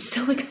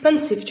so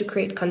expensive to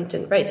create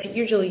content, right? So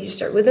usually you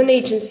start with an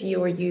agency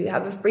or you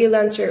have a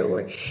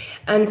freelancer,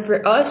 and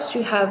for us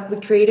we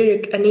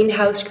created an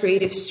in-house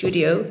creative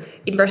studio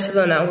in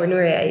Barcelona where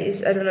Nuria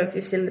is. I don't know if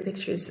you've seen the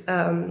pictures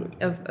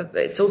of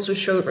it's also a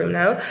showroom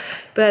now,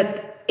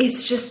 but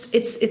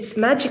it's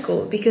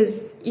magical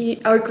because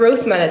our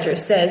growth manager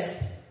says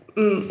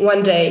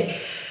one day,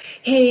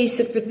 hey,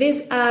 so for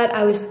this ad,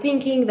 I was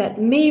thinking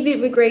that maybe it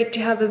would be great to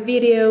have a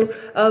video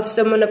of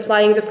someone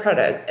applying the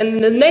product.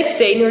 And the next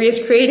day, Nuria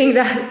is creating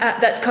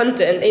that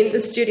content in the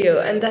studio.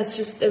 And that's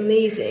just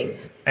amazing.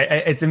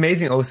 It's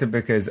amazing also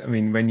because, I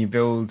mean, when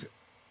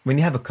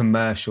you have a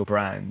commercial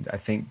brand, I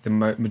think the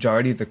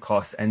majority of the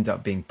costs end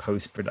up being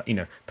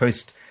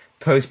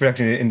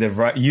post-production in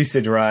the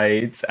usage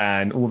rights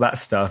and all that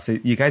stuff. So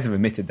you guys have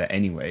admitted that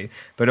anyway.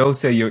 But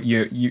also,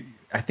 you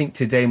I think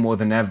today more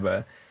than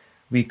ever,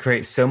 we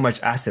create so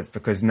much assets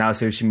because now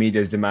social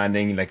media is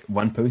demanding like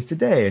one post a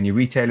day, and your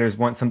retailers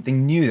want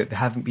something new that they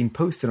haven't been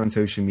posted on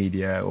social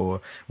media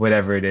or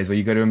whatever it is. Or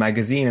you go to a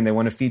magazine and they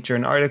want to feature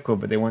an article,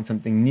 but they want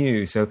something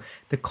new. So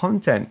the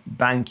content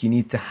bank you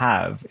need to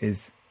have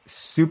is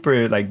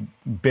super like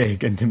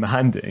big and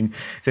demanding.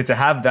 So to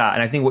have that,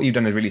 and I think what you've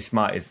done is really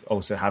smart, is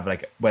also have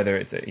like, whether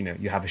it's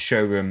you have a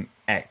showroom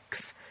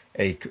X,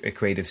 a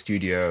creative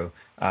studio,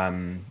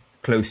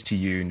 close to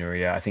you,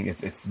 Nuria. I think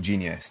it's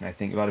genius. And I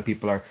think a lot of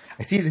people I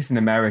see this in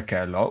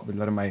America a lot with a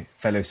lot of my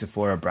fellow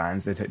Sephora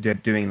brands that they're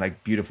doing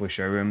like beautiful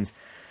showrooms.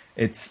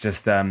 It's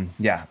just, I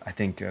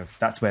think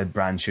that's where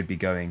brands should be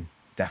going,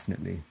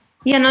 definitely.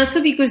 Yeah, and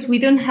also because we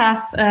don't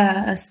have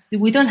a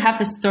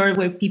store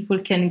where people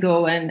can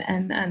go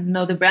and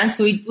know the brand.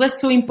 So it was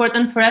so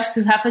important for us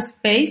to have a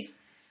space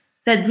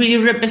that really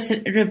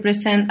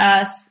represent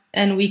us,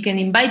 and we can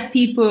invite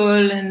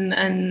people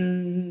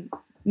and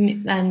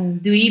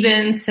do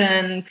events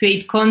and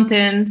create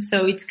content.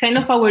 So it's kind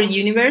of our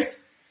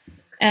universe.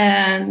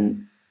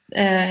 And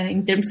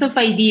in terms of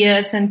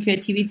ideas and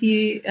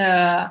creativity,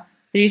 there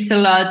is a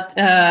lot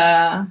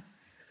of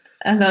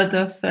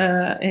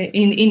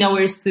in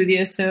our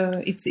studio.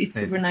 So it's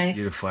super nice.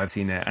 Beautiful. I've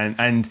seen it.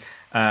 And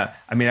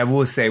I mean, I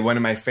will say one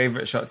of my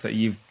favorite shots that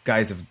you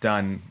guys have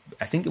done,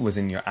 I think it was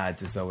in your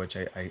ads as well, which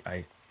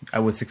I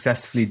was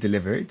successfully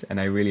delivered, and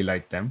I really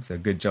liked them. So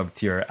good job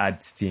to your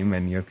ads team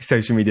and your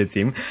social media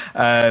team.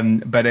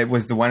 But it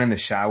was the one in the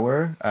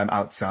shower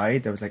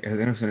outside. There was like, I don't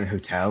know, it was in a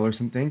hotel or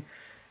something.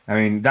 I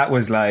mean, that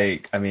was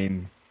like, I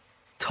mean,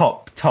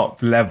 top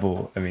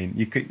level. I mean,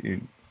 you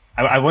could.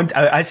 I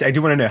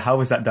do want to know, how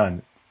was that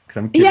done? Because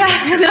I'm curious.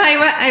 Yeah, no,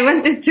 I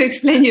wanted to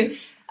explain you.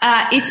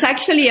 It's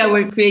actually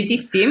our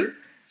creative team.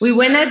 We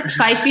went at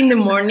 5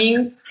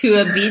 a.m.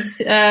 to a beach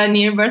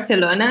near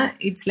Barcelona.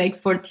 It's like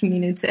 40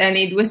 minutes, and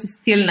it was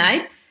still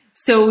night.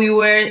 So we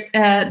were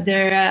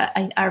there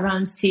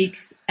around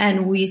 6,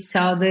 and we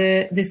saw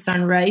the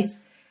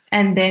sunrise.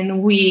 And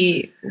then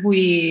we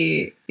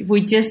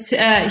just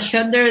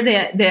shot there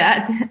the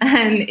ad,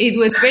 and it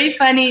was very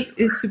funny.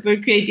 It's super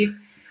creative,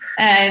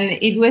 and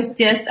it was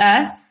just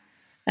us.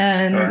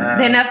 And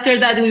then after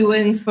that, we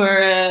went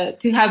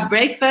to have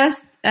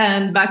breakfast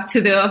and back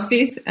to the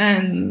office,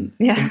 and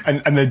yeah.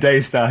 And the day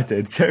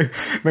started. So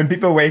when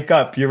people wake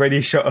up, you already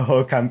shot a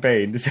whole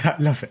campaign. I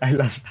love it. I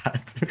love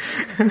that.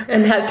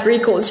 And had 3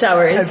 cold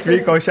showers.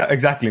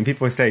 Exactly. And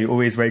people say you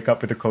always wake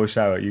up with a cold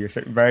shower. You're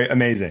very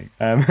amazing.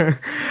 But,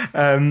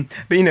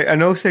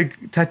 and also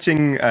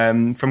touching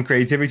from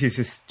creativity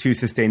to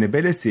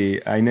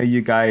sustainability, I know you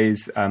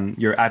guys,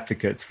 you're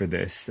advocates for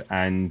this,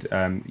 and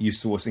you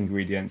source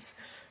ingredients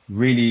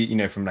really,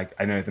 from like,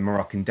 I know the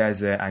Moroccan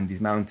desert and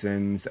these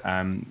mountains,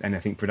 and I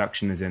think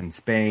production is in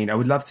Spain. I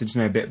would love to just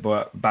know a bit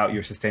about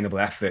your sustainable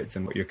efforts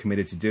and what you're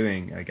committed to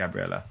doing,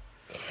 Gabriela.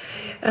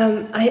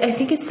 I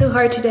think it's so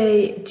hard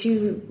today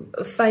to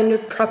find a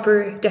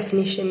proper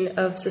definition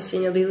of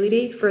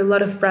sustainability. For a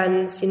lot of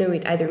brands,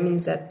 it either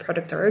means that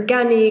products are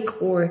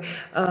organic or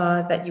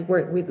that you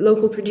work with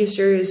local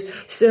producers.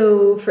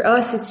 So for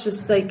us, it's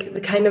just like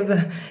the kind of,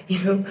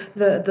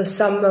 the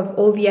sum of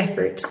all the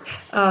efforts.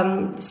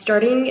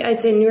 Starting, I'd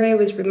say Nuria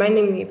was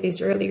reminding me of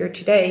this earlier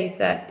today,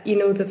 that,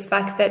 the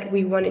fact that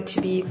we wanted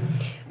to be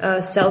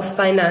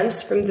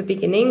self-financed from the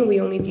beginning. We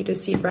only did a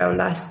seed round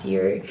last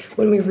year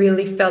when we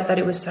really felt that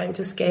it was time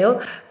to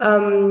scale.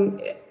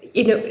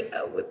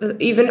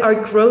 Even our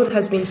growth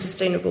has been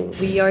sustainable.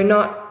 We are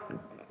not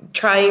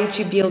trying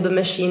to build a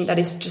machine that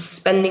is just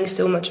spending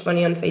so much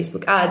money on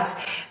Facebook ads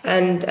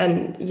and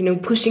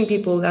pushing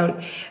people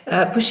down,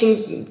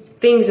 pushing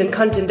things and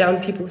content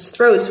down people's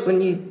throats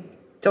when you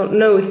don't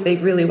know if they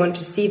really want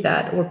to see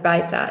that or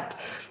buy that.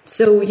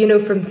 So,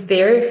 from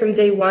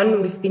day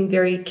one, we've been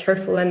very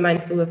careful and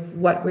mindful of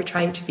what we're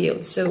trying to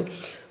build. So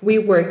we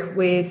work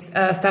with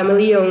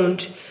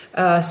family-owned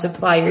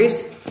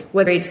suppliers,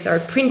 whether it's our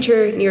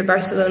printer near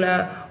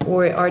Barcelona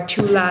or our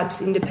 2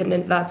 labs,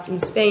 independent labs in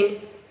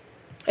Spain.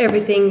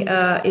 Everything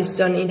is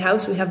done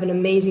in-house. We have an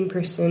amazing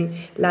person,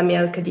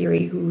 Lamia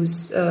Al-Kadiri,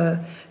 who's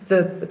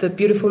the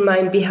beautiful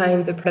mind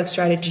behind the product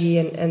strategy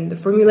and the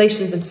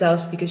formulations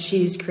themselves, because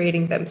she's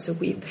creating them. So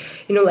we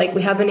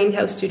have an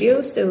in-house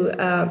studio. So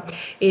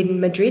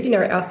in Madrid, in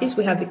our office,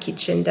 we have a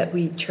kitchen that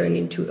we turn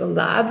into a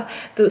lab.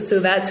 So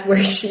that's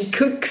where she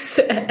cooks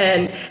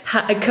and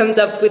comes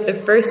up with the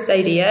first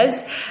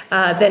ideas.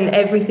 Then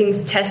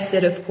everything's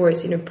tested, of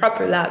course, in a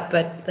proper lab,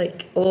 but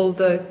like all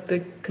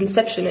the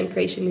conception and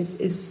creation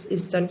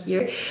is done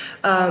here.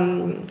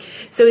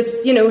 So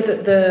it's,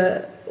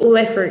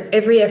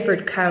 every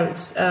effort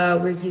counts.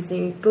 We're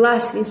using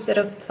glass instead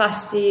of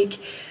plastic.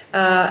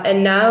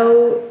 And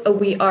now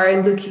we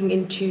are looking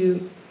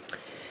into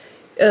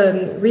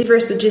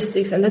reverse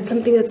logistics, and that's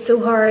something that's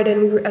so hard.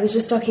 And I was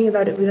just talking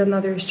about it with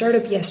another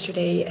startup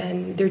yesterday,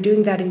 and they're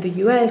doing that in the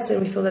US,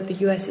 and we feel that the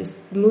US is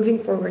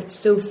moving forward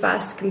so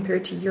fast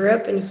compared to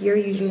Europe, and here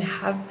you don't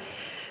have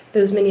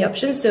those many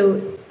options.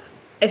 So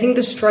I think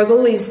the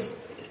struggle is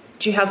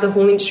to have the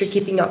whole industry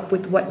keeping up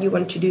with what you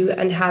want to do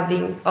and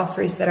having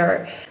offers that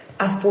are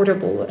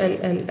affordable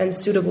and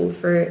suitable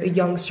for a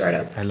young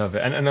startup. I love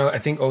it. And I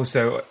think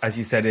also, as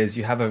you said, is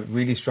you have a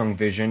really strong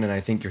vision, and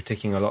I think you're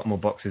ticking a lot more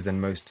boxes than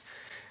most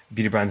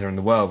beauty brands around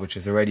the world, which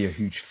is already a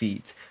huge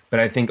feat. But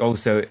I think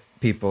also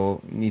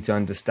people need to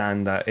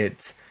understand that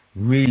it's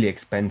really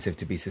expensive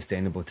to be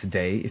sustainable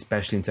today,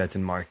 especially in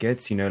certain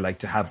markets, like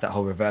to have that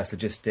whole reverse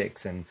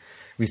logistics and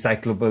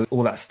recyclable,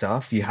 all that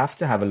stuff. You have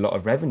to have a lot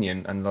of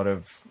revenue and a lot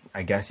of,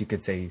 I guess you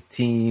could say,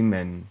 team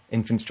and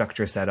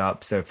infrastructure set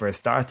up. So for a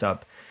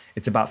startup,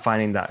 it's about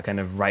finding that kind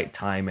of right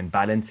time and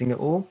balancing it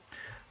all.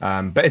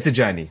 But it's a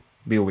journey.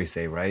 We always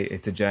say, right?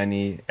 It's a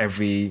journey.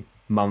 Every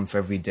month,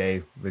 every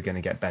day, we're going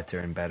to get better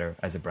and better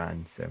as a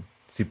brand. So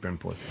super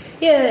important.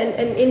 Yeah,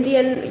 and in the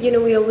end,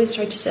 we always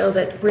try to sell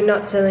that we're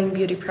not selling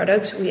beauty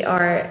products.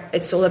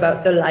 It's all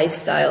about the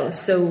lifestyle.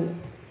 So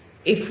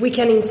if we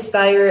can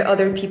inspire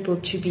other people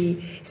to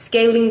be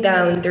scaling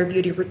down their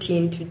beauty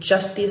routine to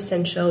just the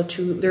essential,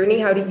 to learning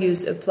how to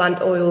use a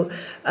plant oil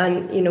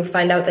and,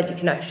 find out that you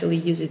can actually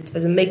use it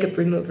as a makeup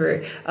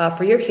remover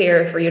for your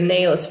hair, for your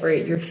nails, for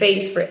your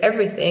face, for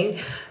everything.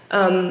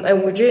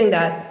 And we're doing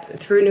that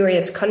through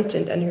Nureya's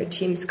content and her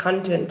team's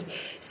content.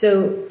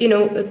 So,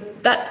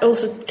 that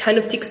also kind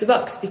of ticks the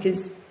box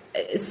because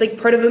it's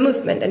like part of a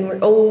movement and we're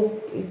all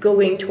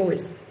going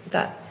towards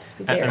that.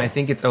 And I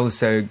think it's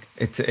also,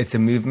 it's a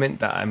movement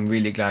that I'm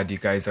really glad you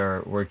guys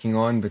are working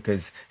on,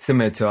 because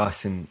similar to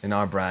us in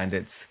our brand,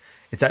 it's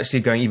actually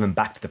going even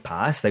back to the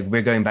past. Like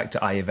we're going back to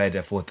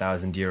Ayurveda,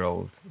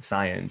 4,000-year-old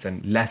science,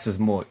 and less was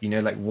more.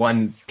 Like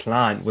one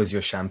plant was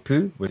your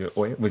shampoo, was your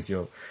oil, was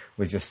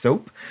your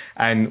soap.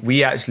 And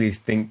we actually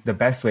think the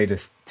best way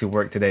to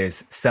work today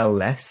is sell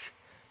less,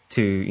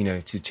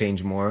 to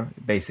change more.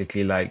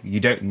 Basically, like you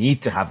don't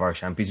need to have our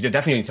shampoos. You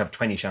definitely need to have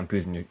 20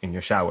 shampoos in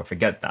your shower.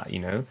 Forget that,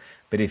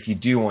 But if you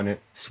do want to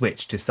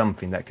switch to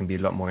something that can be a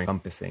lot more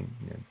encompassing,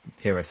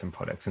 here are some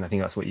products. And I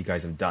think that's what you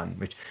guys have done,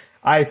 which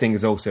I think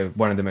is also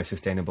one of the most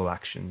sustainable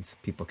actions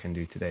people can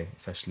do today,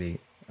 especially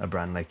a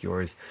brand like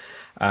yours.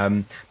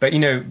 But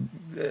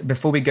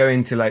before we go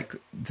into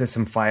to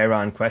some fire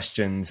round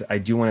questions, I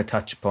do want to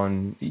touch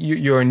upon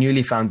you're a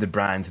newly founded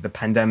brand. So the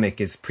pandemic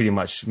is pretty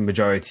much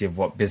majority of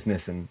what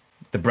business and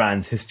the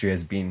brand's history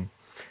has been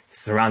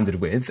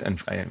surrounded with,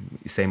 and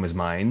same as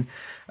mine.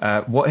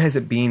 What has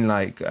it been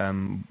like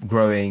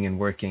growing and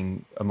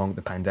working among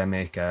the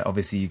pandemic?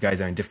 Obviously, you guys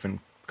are in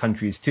different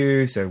countries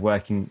too. So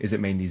working, is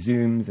it mainly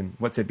Zooms? And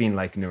what's it been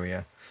like,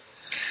 Nureya?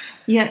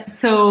 Yeah,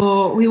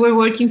 so we were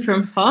working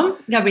from home,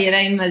 Gabriela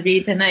in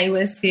Madrid and I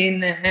was in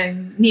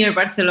near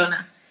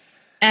Barcelona.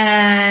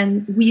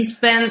 And we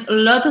spent a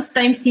lot of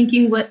time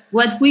thinking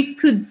what we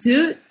could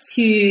do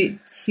to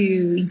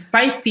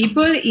inspire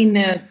people in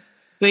a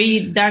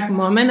very dark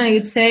moment, I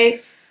would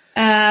say.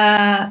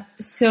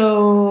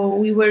 So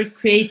we were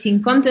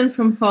creating content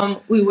from home.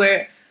 We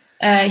were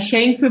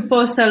sharing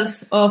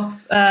proposals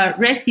of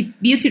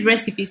beauty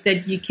recipes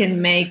that you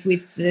can make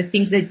with the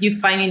things that you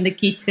find in the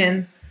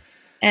kitchen.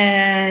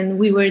 And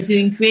we were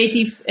doing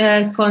creative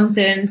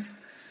content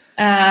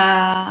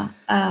that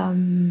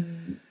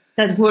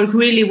worked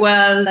really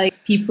well. Like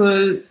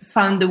people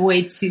found a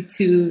way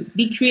to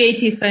be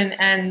creative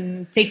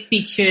and take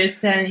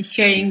pictures and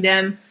sharing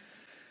them.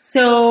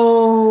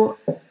 So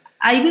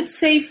I would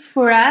say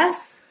for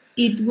us,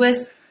 it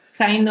was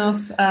kind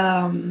of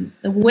a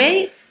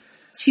way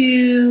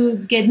to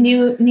get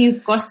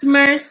new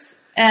customers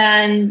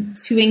and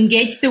to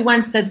engage the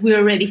ones that we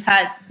already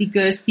had,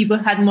 because people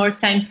had more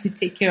time to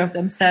take care of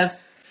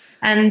themselves.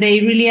 And they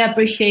really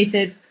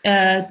appreciated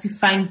to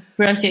find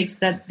projects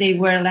that they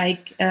were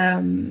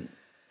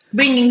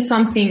bringing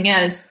something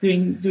else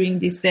during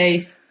these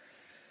days.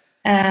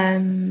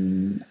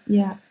 And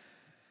yeah,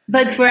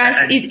 But for us,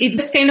 it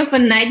was kind of a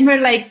nightmare,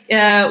 like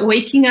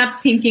waking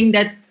up thinking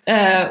that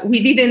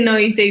we didn't know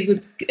if they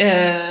would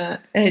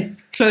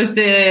close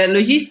the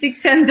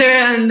logistics center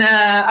and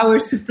our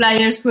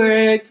suppliers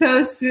were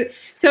closed.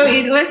 So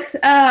it was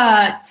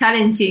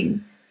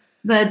challenging,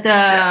 but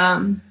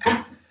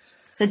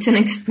such an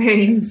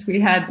experience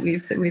we had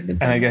with the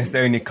And I guess the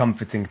only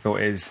comforting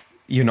thought is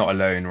you're not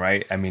alone,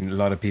 right? I mean, a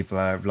lot of people,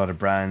 a lot of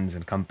brands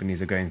and companies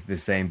are going through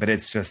the same, but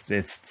it's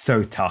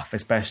so tough,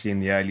 especially in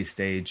the early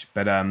stage.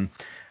 But, on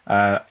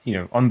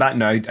that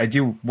note, I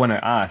do want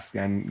to ask,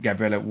 and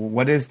Gabriela,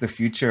 what is the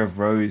future of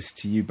Rose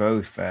to you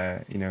both?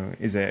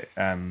 Is it,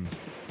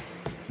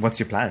 what's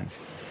your plans?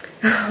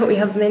 We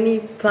have many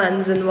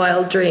plans and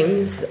wild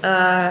dreams.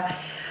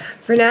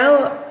 For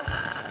now,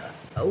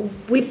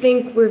 we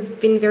think we've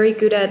been very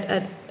good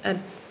at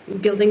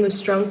building a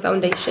strong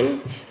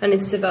foundation, and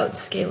it's about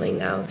scaling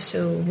now.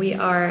 So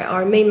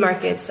our main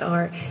markets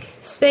are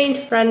Spain,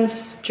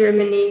 France,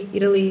 Germany,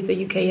 Italy,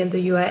 the UK, and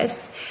the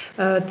US.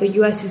 The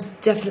US is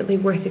definitely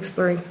worth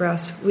exploring for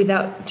us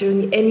without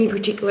doing any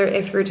particular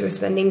effort or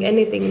spending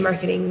anything in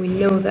marketing. We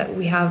know that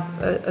we have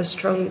a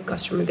strong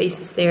customer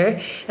basis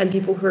there and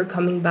people who are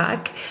coming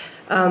back.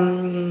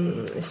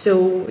 It's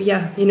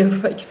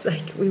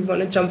like we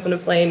want to jump on a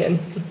plane and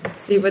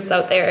see what's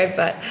out there,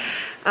 but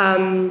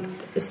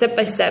step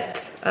by step,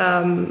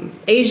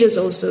 Asia is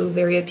also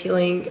very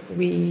appealing.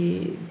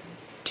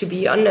 To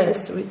be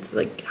honest, it's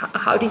like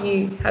how do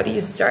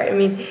you start? I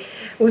mean,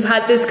 we've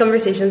had these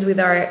conversations with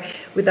our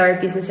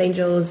business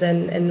angels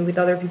and with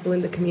other people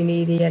in the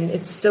community, and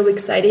it's so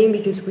exciting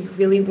because we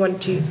really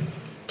want to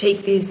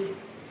take this,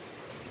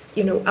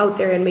 out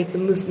there and make the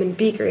movement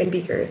bigger and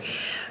bigger.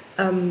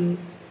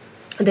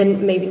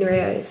 Then maybe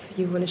Nuria, if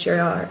you want to share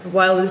our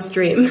wildest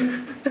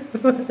dream.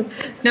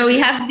 No, we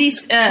have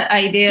this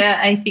idea,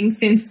 I think,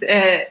 since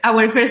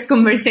our first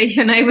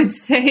conversation, I would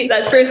say.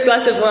 That first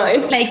glass of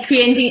wine. Like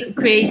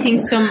creating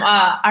some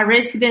a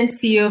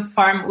residency of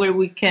farm where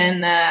we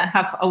can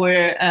have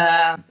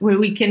where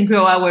we can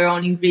grow our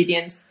own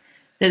ingredients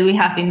that we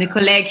have in the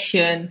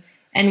collection.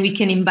 And we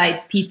can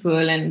invite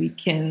people, and we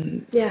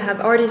can have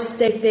artists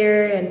stay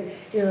there, and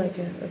like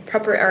a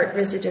proper art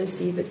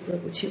residency, but we're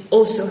able to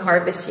also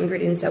harvest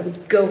ingredients that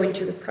would go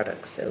into the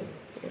product. So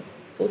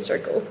full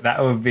circle.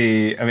 That would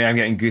be. I mean, I'm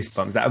getting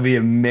goosebumps. That would be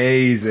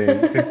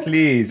amazing. So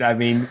please, I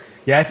mean,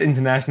 yes,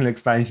 international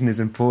expansion is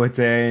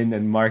important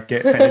and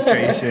market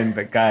penetration,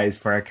 but guys,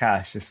 for our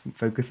cash, just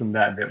focus on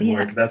that a bit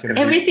more. That's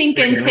everything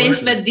can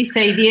change, but this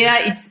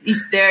idea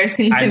is there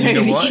since the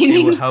very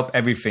beginning. It will help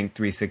everything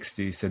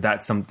 360. So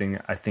that's something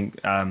I think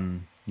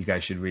you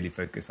guys should really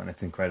focus on.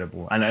 It's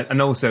incredible,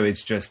 and also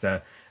it's just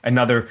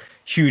another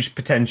huge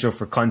potential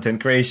for content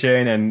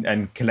creation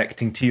and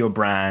collecting to your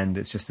brand.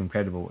 It's just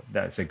incredible.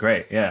 That's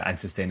great, and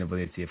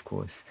sustainability, of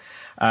course.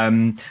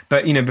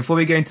 But before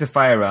we go into the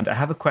fire round, I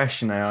have a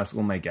question I ask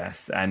all my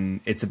guests,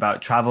 and it's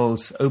about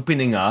travels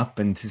opening up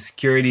and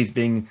securities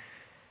being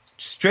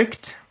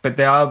strict, but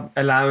they are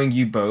allowing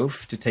you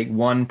both to take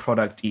one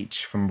product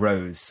each from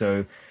Rose.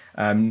 So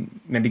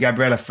maybe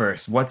Gabriela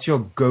first. What's your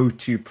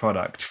go-to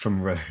product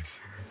from Rose?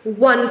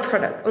 One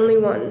product, only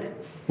one.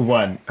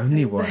 One,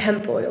 only one. The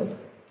hemp oil.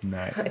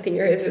 Nice. I think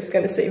Nuria was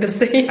going to say the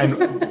same.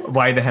 And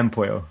why the hemp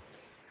oil?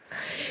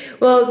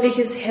 Well,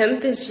 because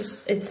hemp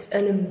is it's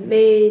an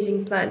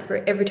amazing plant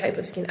for every type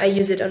of skin. I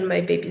use it on my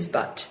baby's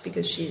butt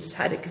because she's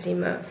had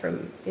eczema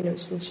from,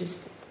 since she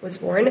was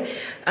born.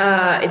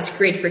 It's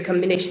great for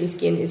combination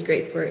skin. It's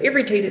great for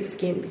irritated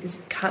skin because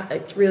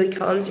it really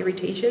calms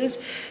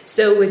irritations.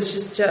 So it's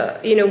just,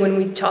 when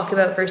we talk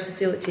about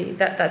versatility,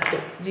 that's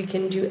it. You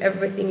can do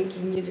everything. You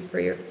can use it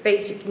for your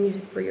face. You can use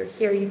it for your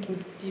hair. You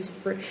can use it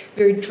for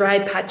very dry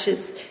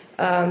patches,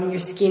 your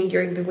skin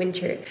during the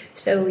winter.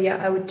 So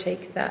I would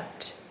take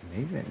that.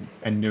 Amazing.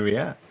 And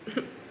Nuria?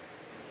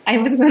 I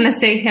was going to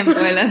say hemp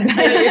oil as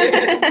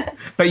well.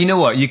 But you know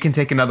what? You can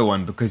take another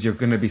one because you're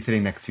going to be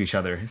sitting next to each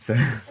other. So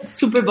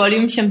Super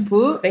Volume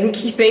shampoo.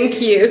 Thank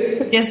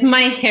you. Just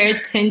my hair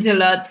changed a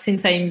lot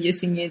since I'm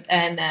using it,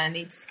 and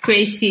it's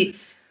crazy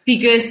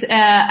because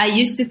I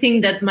used to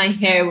think that my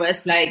hair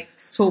was like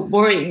so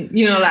boring,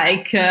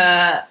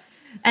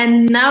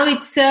 and now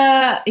it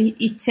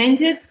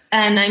changed,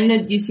 and I'm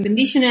not using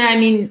conditioner. I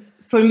mean,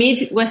 for me,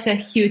 it was a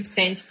huge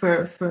change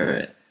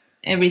for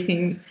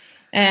everything.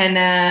 And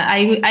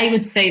I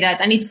would say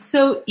that. And it's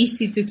so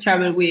easy to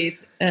travel with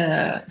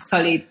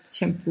solid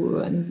shampoo.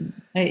 And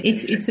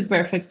it's a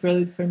perfect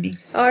product for me.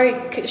 Our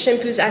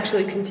shampoos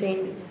actually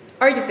contain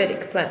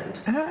Ayurvedic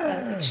plants,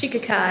 like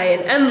shikakai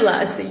and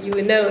amla, so you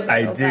would know about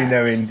I do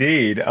know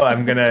indeed. Oh,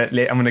 I'm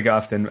gonna go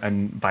after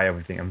and buy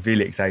everything. I'm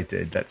really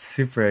excited. That's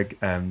super.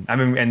 And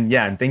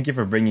thank you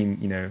for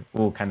bringing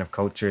all kind of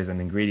cultures and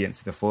ingredients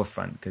to the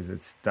forefront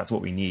because that's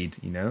what we need.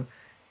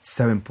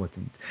 So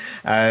important.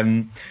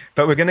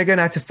 But we're gonna go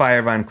now to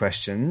fire round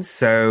questions.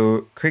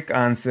 So quick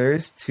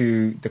answers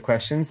to the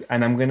questions,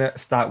 and I'm gonna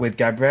start with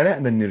Gabriela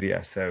and then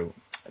Nuria. So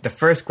the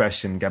first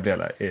question,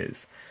 Gabriela,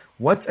 is: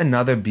 what's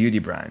another beauty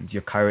brand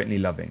you're currently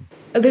loving?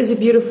 There's a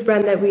beautiful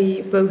brand that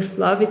we both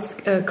love. It's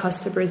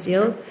Costa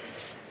Brazil.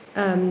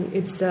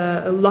 It's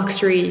a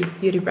luxury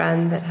beauty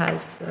brand that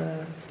has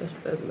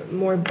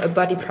more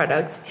body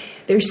products.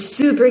 They're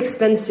super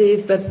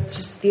expensive, but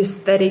just the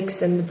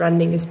aesthetics and the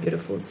branding is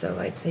beautiful. So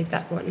I'd say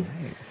that one.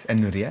 Nice. And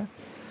Nuria?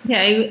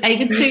 Yeah, I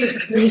could say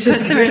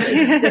customers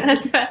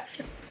as well.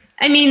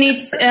 I mean,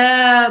 it's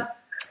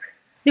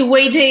the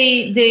way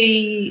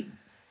they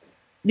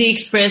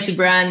express the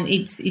brand.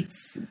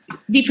 It's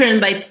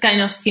different, but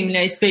kind of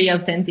similar. It's very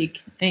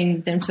authentic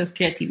in terms of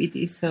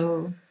creativity.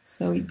 So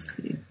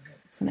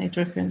it's a nice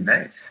reference.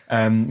 Nice.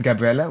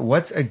 Gabriela,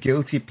 what's a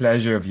guilty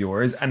pleasure of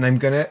yours? And I'm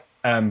gonna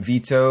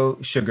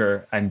veto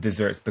sugar and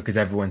desserts because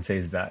everyone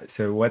says that.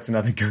 So what's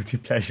another guilty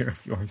pleasure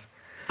of yours?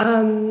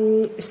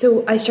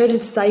 So I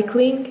started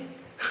cycling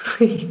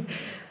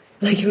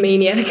like a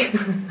maniac.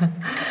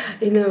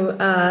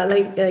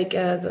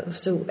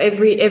 So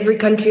every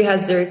country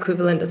has their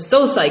equivalent of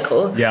Soul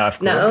Cycle. Yeah, of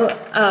course. Now,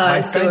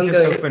 my friend just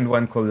opened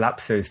one called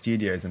Lapso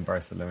Studios in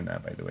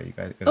Barcelona, by the way. You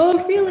guys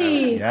oh,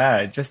 really? Yeah,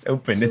 it just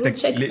opened. So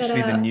it's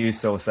literally the new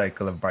Soul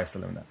Cycle of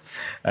Barcelona.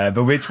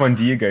 But which one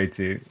do you go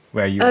to?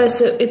 Where you?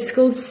 So it's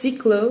called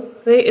Ciclo.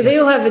 They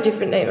all have a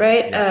different name,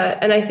 right? Yeah.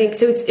 And I think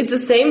so. It's the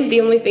same.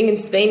 The only thing in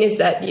Spain is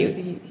that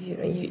you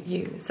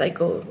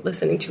cycle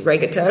listening to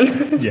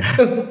reggaeton. Yeah.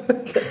 So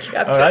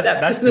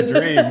that's the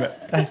dream.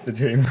 That's the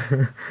dream.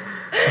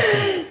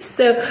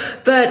 So,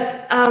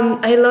 but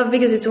I love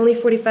because it's only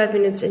 45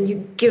 minutes and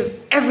you give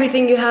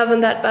everything you have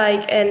on that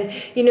bike, and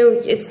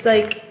it's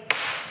like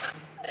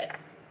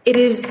it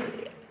is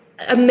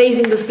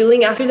amazing the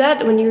feeling after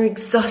that when you're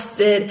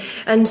exhausted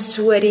and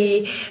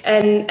sweaty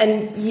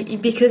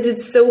and because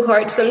it's so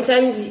hard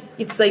sometimes.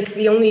 It's like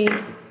the only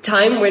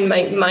time when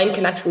my mind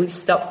can actually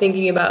stop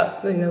thinking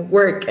about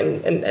work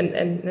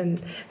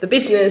and the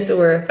business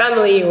or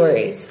family, or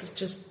it's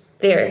just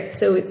there.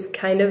 So it's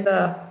kind of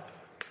a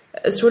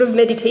sort of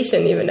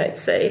meditation, even, I'd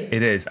say.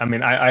 It is. I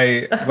mean,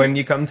 I when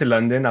you come to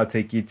London, I'll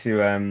take you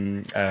to.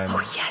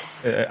 Oh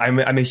yes. I'm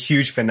a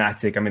huge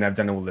fanatic. I mean, I've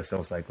done all the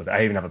Soul Cycles.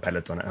 I even have a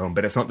Peloton at home,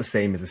 but it's not the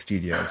same as a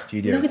studio.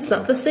 No, it's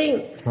not the same.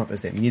 It's not the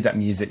same. You need that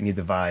music, you need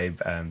the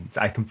vibe.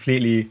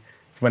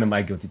 It's one of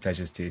my guilty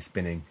pleasures too,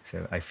 spinning.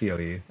 So I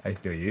feel you.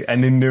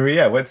 And then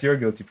Nuria, what's your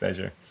guilty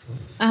pleasure?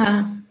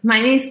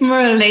 Mine is more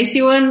a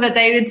lazy one, but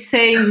I would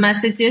say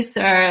massages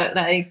are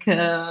like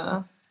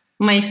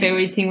my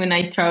favorite thing when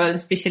I travel,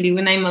 especially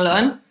when I'm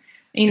alone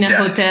in a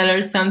hotel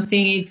or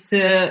something. It's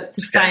to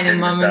find a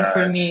moment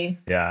for me.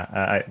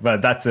 Yeah,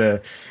 but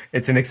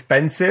it's an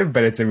expensive,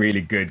 but it's a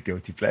really good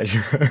guilty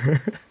pleasure.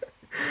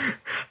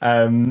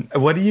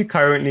 What are you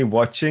currently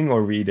watching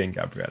or reading,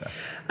 Gabriela?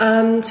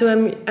 So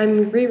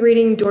I'm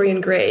rereading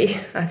Dorian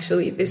Gray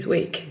actually this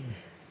week.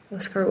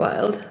 Oscar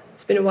Wilde.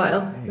 It's been a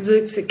while.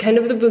 It's kind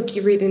of the book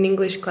you read in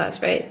English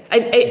class, right?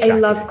 I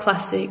love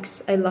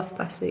classics. I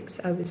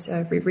was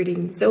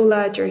rereading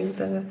Zola during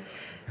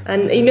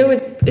and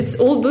it's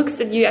old books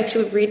that you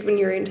actually read when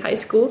you're in high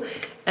school.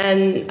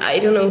 And I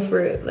don't know,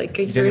 for like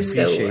a year or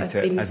so, I've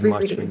been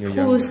rereading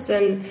Proust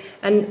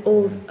and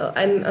all.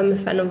 I'm a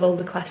fan of all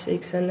the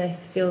classics, and I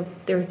feel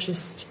they're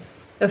just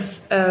a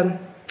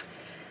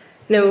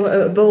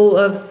bowl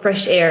of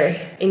fresh air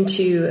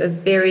into a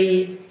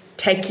very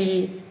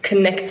techie,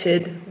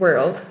 connected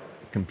world.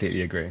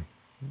 Completely agree.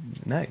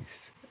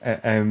 Nice.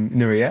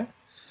 Nuria?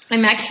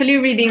 I'm actually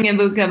reading a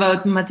book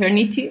about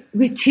maternity,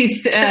 which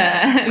is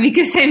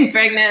because I'm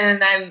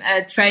pregnant and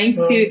I'm trying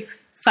to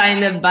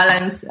find a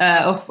balance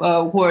of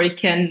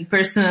work and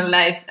personal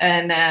life,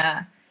 and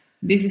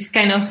this is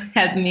kind of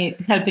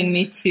helping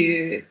me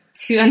to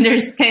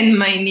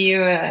understand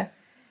the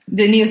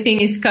new thing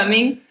is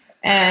coming,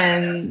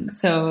 and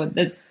so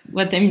that's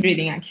what I'm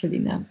reading actually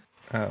now.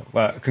 Oh,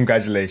 well,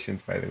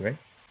 congratulations, by the way.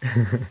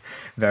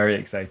 Very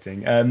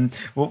exciting.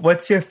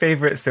 What's your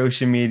favorite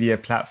social media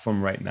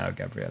platform right now,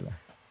 Gabriela?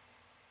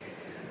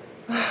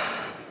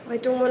 I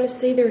don't want to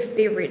say they're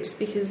favorites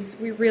because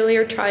we really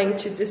are trying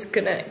to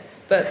disconnect,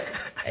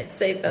 but I'd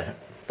say that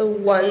the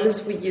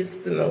ones we use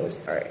the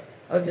most are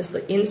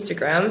obviously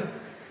Instagram.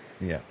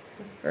 Yeah.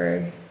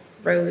 For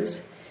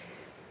Rose.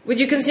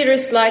 Would you consider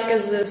Slack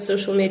as a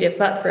social media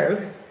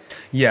platform?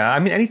 Yeah, I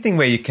mean, anything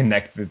where you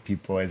connect with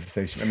people is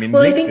social. I mean,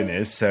 LinkedIn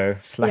is, so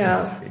Slack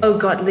must be. Oh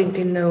God,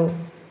 LinkedIn, no.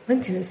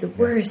 LinkedIn is the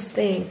worst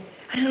thing.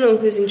 I don't know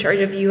who's in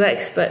charge of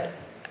UX, but...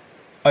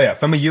 Oh yeah,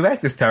 from a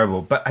UX, it's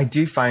terrible. But I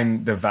do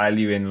find the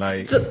value in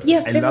I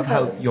love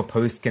how your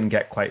post can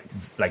get quite,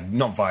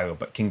 not viral,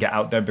 but can get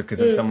out there because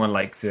if someone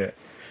likes it.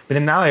 But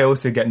then now I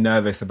also get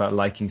nervous about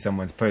liking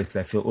someone's post because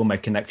I feel all my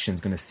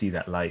connections going to see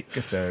that like.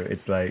 So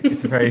it's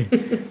it's very,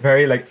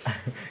 very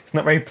it's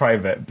not very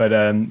private. But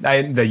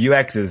the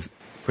UX is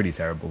pretty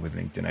terrible with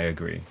LinkedIn. I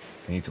agree.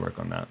 I need to work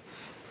on that.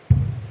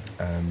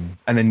 And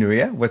then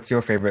Nuria, what's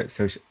your favorite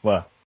social?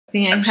 Well, I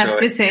think I have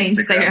to say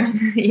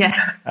Instagram. Yeah,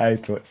 I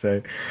thought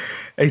so.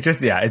 It's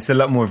just it's a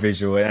lot more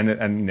visual,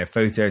 and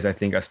photos I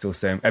think are still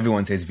so.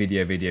 Everyone says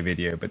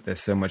video, but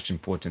there's so much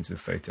importance with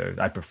photos.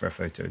 I prefer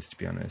photos, to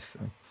be honest. So.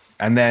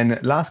 And then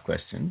last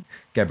question,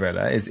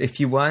 Gabriela, is if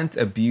you weren't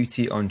a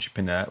beauty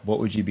entrepreneur, what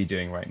would you be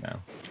doing right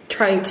now?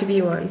 Trying to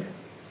be one.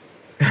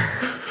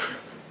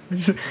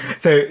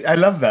 So I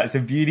love that. So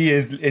beauty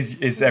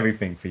is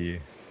everything for you.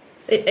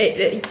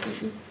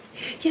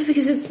 Yeah,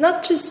 because it's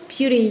not just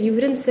beauty. You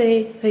wouldn't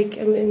say, like,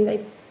 I mean,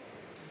 I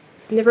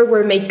never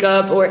wear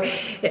makeup or...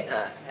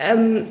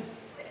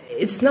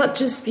 it's not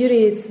just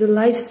beauty, it's the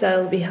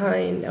lifestyle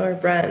behind our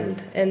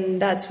brand.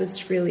 And that's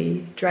what's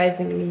really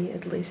driving me,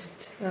 at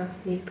least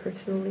me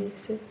personally.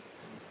 So,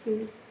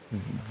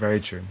 Very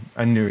true.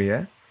 And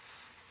Nuria?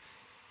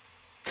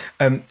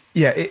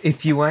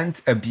 If you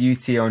weren't a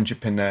beauty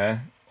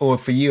entrepreneur, or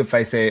for you, if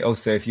I say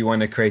also, if you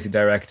want a creative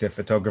director,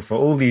 photographer,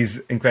 all these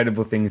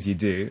incredible things you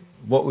do,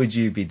 what would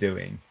you be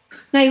doing?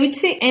 I would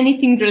say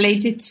anything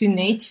related to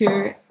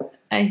nature.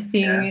 I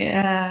think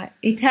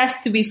it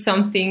has to be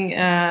something,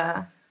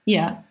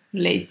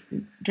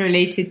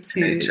 related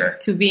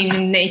to being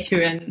in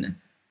nature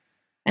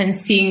and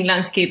seeing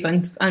landscape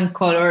and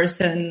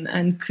colors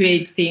and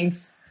create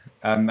things.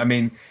 I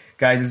mean,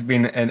 guys, it's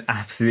been an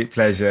absolute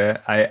pleasure.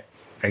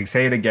 I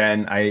say it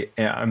again,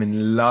 I'm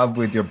in love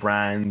with your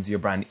brands, your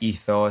brand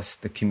ethos,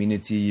 the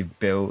community you've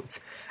built,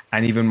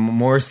 and even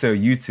more so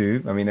you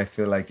two. I mean, I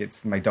feel like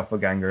it's my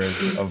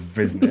doppelgangers of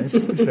business,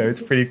 so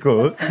it's pretty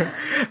cool.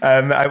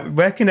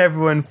 Where can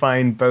everyone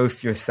find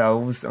both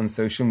yourselves on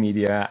social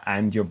media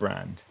and your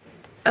brand?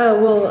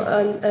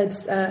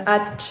 It's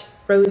at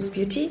Rose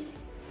Beauty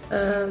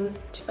to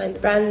find the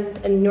brand,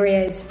 and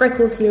Nuria is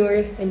Freckles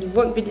Noor, and you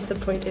won't be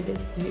disappointed if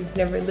you've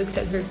never looked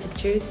at her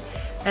pictures.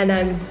 And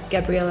I'm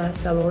Gabriela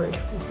Salord,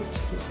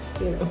 which is,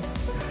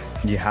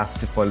 You have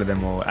to follow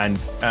them all. And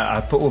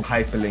I'll put all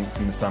hyperlinks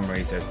in the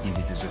summary so it's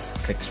easy to just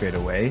click straight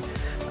away.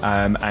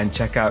 And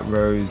check out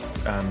Rose.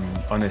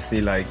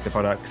 Honestly, like, the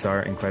products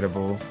are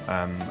incredible.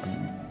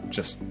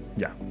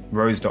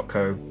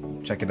 Rose.co.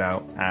 Check it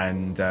out.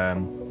 And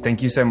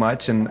thank you so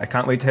much. And I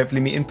can't wait to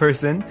hopefully meet in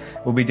person.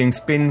 We'll be doing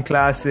spin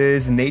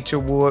classes, nature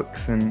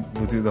walks, and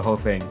we'll do the whole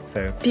thing.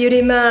 So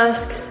beauty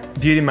masks,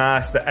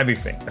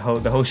 everything, the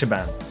whole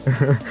shebang.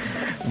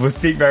 We'll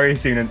speak very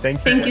soon. And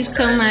thank you. Thank you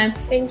so much.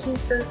 Thank you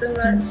so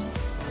much.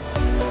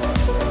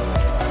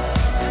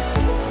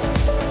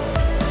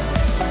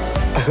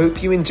 I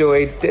hope you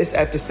enjoyed this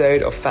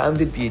episode of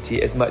Founded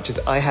Beauty as much as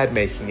I had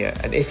making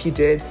it. And if you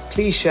did,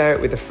 please share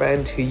it with a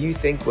friend who you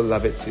think will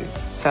love it too.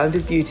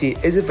 Founded Beauty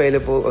is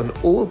available on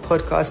all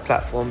podcast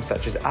platforms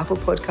such as Apple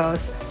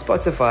Podcasts,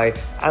 Spotify,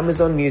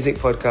 Amazon Music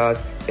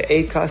Podcasts, the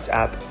Acast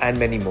app, and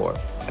many more.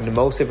 And I'm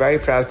also very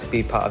proud to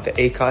be part of the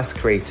Acast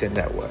Creator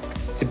Network.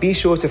 So be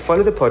sure to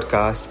follow the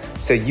podcast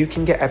so you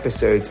can get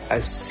episodes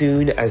as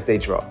soon as they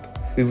drop.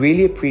 We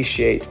really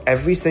appreciate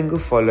every single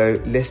follow,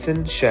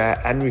 listen,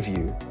 share, and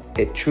review.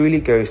 It truly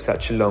goes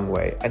such a long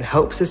way and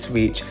helps us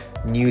reach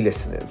new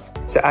listeners.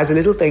 So as a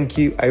little thank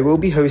you, I will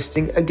be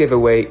hosting a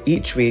giveaway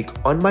each week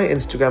on my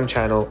Instagram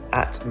channel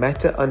at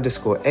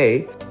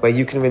meta_a, where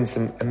you can win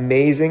some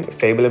amazing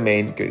Fable &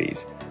 Mane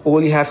goodies.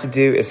 All you have to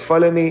do is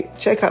follow me,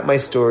 check out my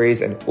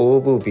stories, and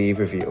all will be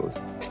revealed.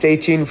 Stay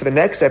tuned for the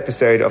next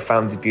episode of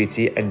Founded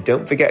Beauty, and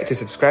don't forget to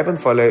subscribe and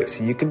follow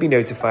so you can be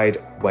notified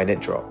when it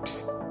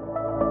drops.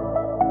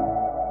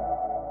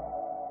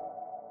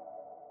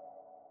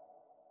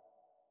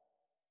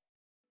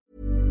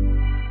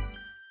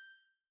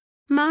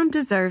 Mom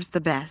deserves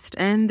the best,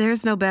 and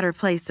there's no better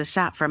place to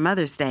shop for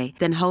Mother's Day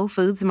than Whole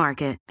Foods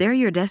Market. They're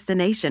your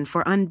destination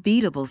for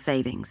unbeatable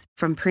savings,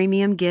 from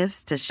premium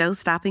gifts to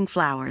show-stopping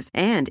flowers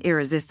and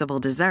irresistible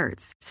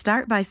desserts.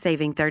 Start by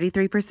saving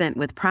 33%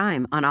 with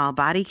Prime on all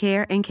body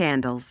care and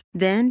candles.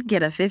 Then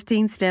get a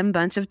 15-stem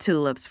bunch of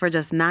tulips for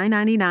just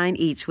 $9.99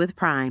 each with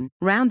Prime.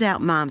 Round out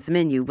Mom's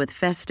menu with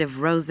festive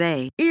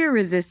rosé,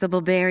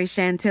 irresistible berry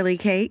chantilly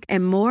cake,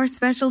 and more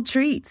special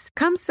treats.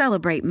 Come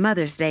celebrate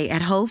Mother's Day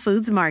at Whole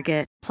Foods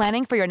Market.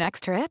 Planning for your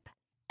next trip?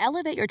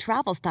 Elevate your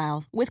travel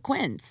style with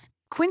Quince.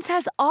 Quince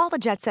has all the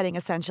jet-setting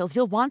essentials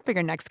you'll want for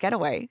your next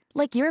getaway,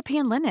 like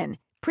European linen,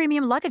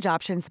 premium luggage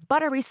options,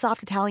 buttery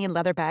soft Italian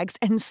leather bags,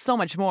 and so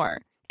much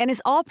more. And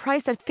is all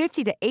priced at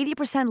 50 to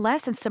 80%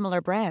 less than similar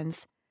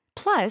brands.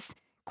 Plus,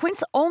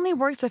 Quince only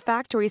works with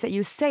factories that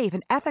use safe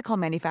and ethical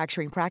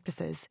manufacturing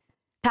practices.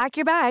 Pack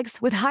your bags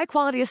with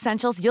high-quality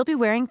essentials you'll be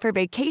wearing for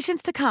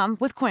vacations to come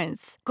with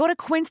Quince. Go to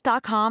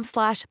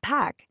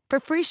quince.com/pack for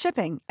free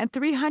shipping and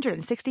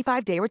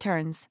 365-day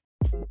returns.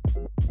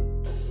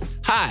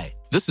 Hi,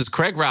 this is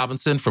Craig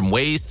Robinson from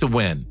Ways to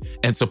Win,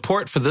 and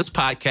support for this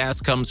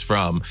podcast comes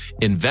from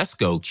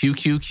Invesco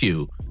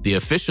QQQ, the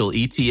official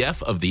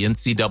ETF of the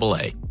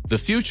NCAA. The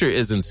future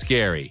isn't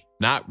scary.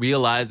 Not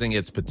realizing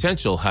its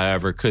potential,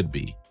 however, could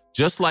be.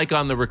 Just like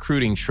on the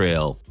recruiting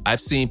trail, I've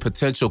seen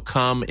potential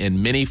come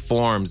in many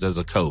forms as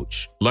a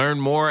coach. Learn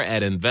more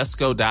at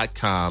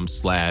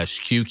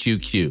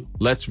Invesco.com/QQQ.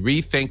 Let's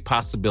rethink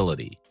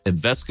possibility.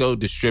 Invesco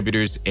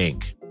Distributors,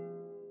 Inc.